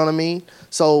 You know what I mean?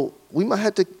 So we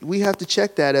have to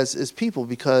check that as people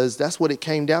because that's what it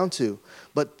came down to.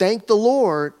 But thank the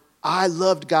Lord, I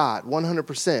loved God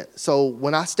 100%. So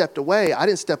when I stepped away, I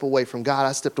didn't step away from God.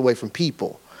 I stepped away from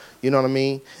people. You know what I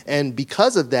mean? And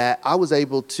because of that, I was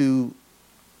able to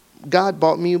God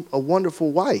bought me a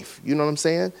wonderful wife, you know what I'm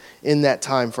saying, in that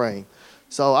time frame.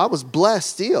 So I was blessed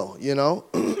still,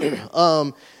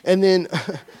 and then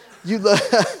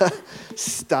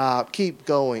stop, keep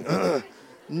going.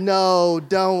 No,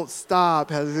 don't stop.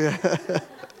 And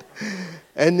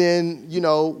then,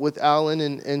 with Alan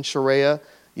and Sharia,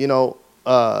 there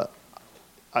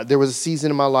was a season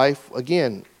in my life,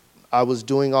 again, I was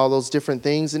doing all those different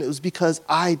things, and it was because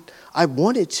I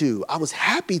wanted to. I was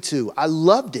happy to. I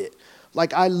loved it.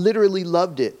 Like, I literally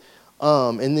loved it.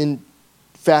 And then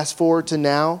fast forward to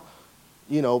now,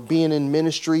 being in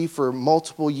ministry for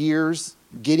multiple years,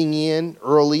 getting in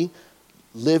early,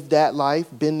 lived that life,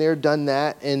 been there, done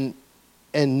that, and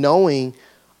knowing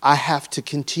I have to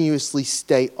continuously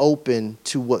stay open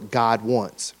to what God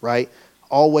wants, right?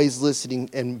 Always listening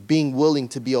and being willing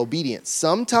to be obedient.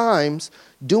 Sometimes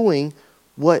doing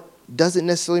what doesn't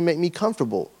necessarily make me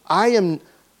comfortable.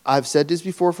 I've said this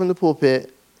before from the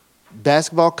pulpit,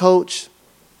 basketball coach,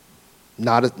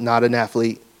 not an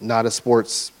athlete, not a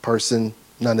sports person,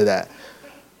 none of that.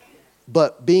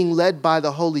 But being led by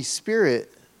the Holy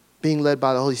Spirit,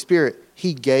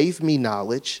 he gave me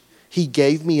knowledge. He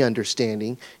gave me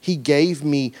understanding. He gave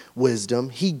me wisdom.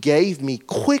 He gave me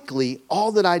quickly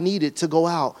all that I needed to go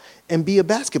out and be a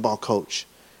basketball coach.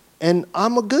 And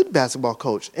I'm a good basketball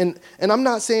coach. And I'm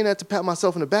not saying that to pat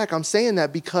myself in the back. I'm saying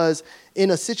that because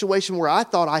in a situation where I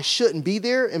thought I shouldn't be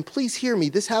there, and please hear me,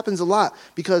 this happens a lot,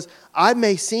 because I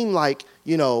may seem like,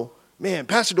 man,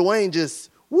 Pastor Duane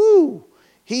just,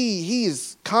 he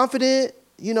is confident,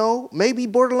 maybe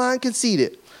borderline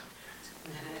conceited.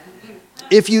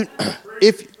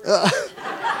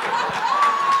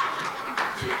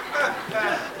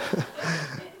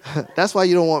 That's why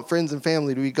you don't want friends and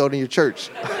family to go to your church.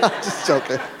 Just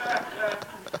joking.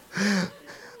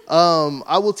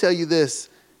 I will tell you this.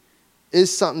 It's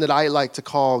something that I like to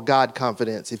call God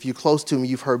confidence. If you're close to me,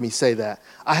 you've heard me say that.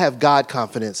 I have God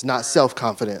confidence, not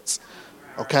self-confidence.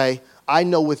 Okay? I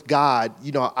know with God,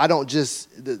 I don't just,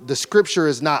 the scripture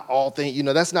is not all things,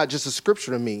 that's not just a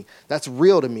scripture to me. That's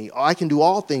real to me. I can do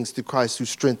all things through Christ who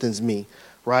strengthens me,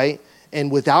 right?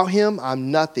 And without him,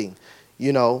 I'm nothing,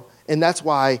 and that's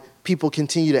why people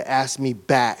continue to ask me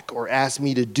back or ask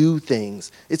me to do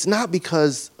things. It's not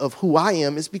because of who I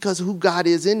am, it's because of who God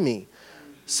is in me.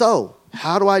 So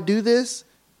how do I do this?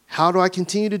 How do I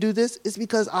continue to do this? It's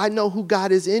because I know who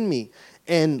God is in me.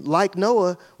 And like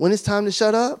Noah, when it's time to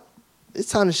shut up, it's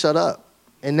time to shut up.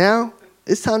 And now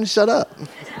it's time to shut up.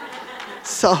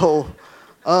 So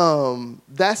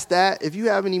that's that. If you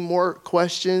have any more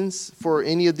questions for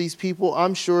any of these people,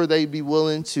 I'm sure they'd be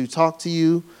willing to talk to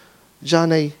you.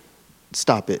 Janae,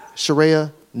 stop it.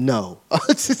 Sharia, no.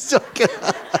 Just joking.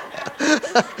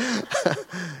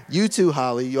 You too,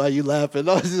 Holly. Why are you laughing?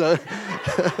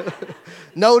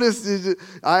 Notice,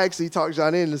 I actually talked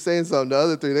Janae into saying something. The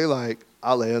other three, they like,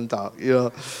 I'll let him talk,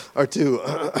 or two.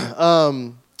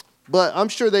 But I'm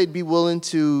sure they'd be willing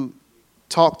to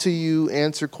talk to you,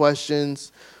 answer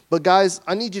questions. But guys,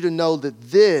 I need you to know that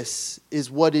this is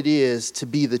what it is to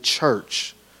be the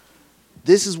church.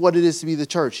 This is what it is to be the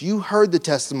church. You heard the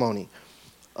testimony,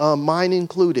 mine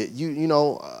included.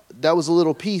 That was a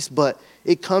little piece, but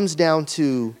it comes down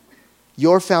to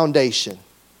your foundation.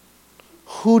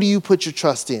 Who do you put your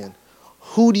trust in?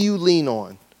 Who do you lean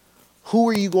on? Who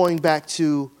are you going back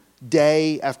to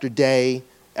day after day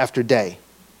after day?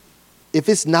 If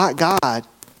it's not God,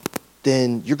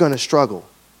 then you're going to struggle.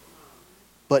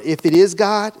 But if it is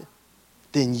God,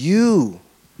 then you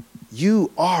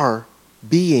are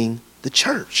being the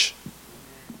church.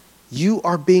 You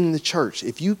are being the church.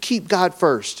 If you keep God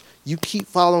first, you keep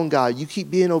following God, you keep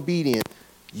being obedient,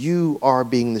 you are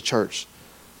being the church.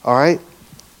 All right?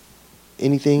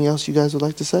 Anything else you guys would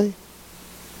like to say?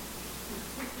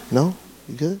 No?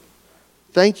 You good?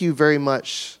 Thank you very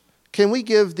much. Can we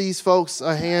give these folks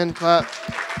a hand clap?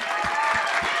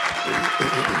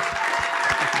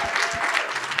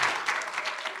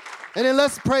 And then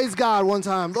let's praise God one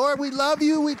time. Lord, we love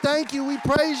you. We thank you. We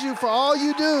praise you for all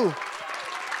you do.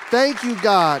 Thank you,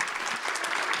 God.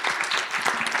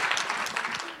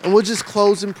 And we'll just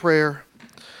close in prayer.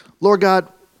 Lord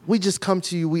God, we just come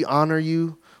to you. We honor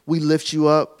you. We lift you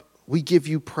up. We give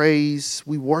you praise.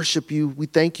 We worship you. We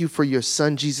thank you for your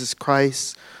son, Jesus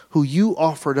Christ, who you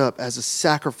offered up as a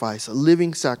sacrifice, a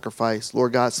living sacrifice,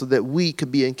 Lord God, so that we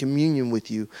could be in communion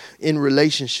with you, in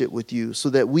relationship with you, so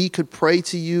that we could pray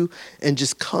to you and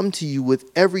just come to you with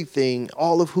everything,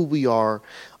 all of who we are,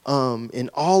 in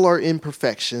all our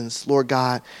imperfections, Lord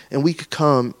God, and we could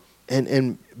come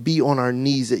and be on our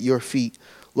knees at your feet,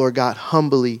 Lord God,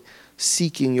 humbly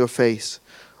seeking your face.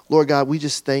 Lord God, we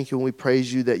just thank you and we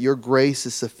praise you that your grace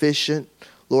is sufficient.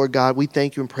 Lord God, we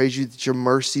thank you and praise you that your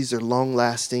mercies are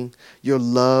long-lasting. Your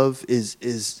love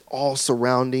is all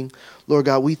surrounding. Lord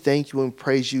God, we thank you and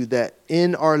praise you that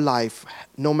in our life,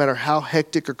 no matter how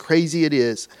hectic or crazy it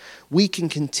is, we can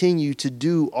continue to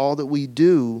do all that we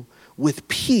do with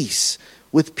peace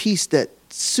that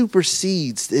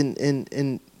supersedes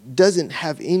and doesn't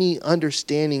have any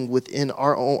understanding within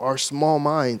our small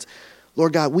minds.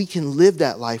 Lord God, we can live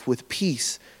that life with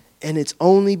peace. And it's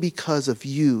only because of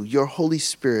you, your Holy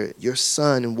Spirit, your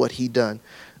Son, and what he done.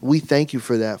 We thank you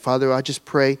for that. Father, I just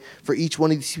pray for each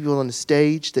one of these people on the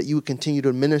stage that you would continue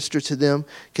to minister to them,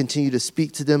 continue to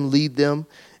speak to them, lead them,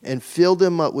 and fill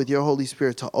them up with your Holy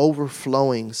Spirit to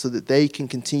overflowing so that they can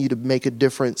continue to make a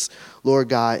difference, Lord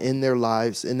God, in their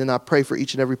lives. And then I pray for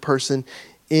each and every person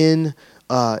in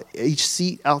each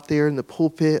seat out there in the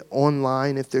pulpit,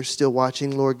 online, if they're still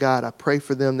watching, Lord God, I pray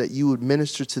for them that you would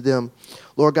minister to them.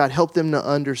 Lord God, help them to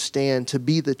understand to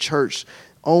be the church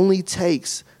only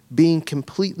takes being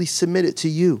completely submitted to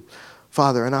you,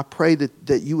 Father. And I pray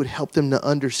that you would help them to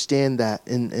understand that.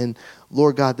 And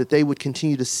Lord God, that they would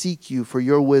continue to seek you for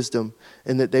your wisdom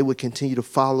and that they would continue to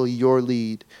follow your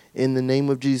lead. In the name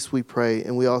of Jesus, we pray.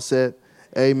 And we all said,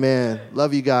 amen.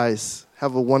 Love you guys.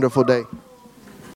 Have a wonderful day.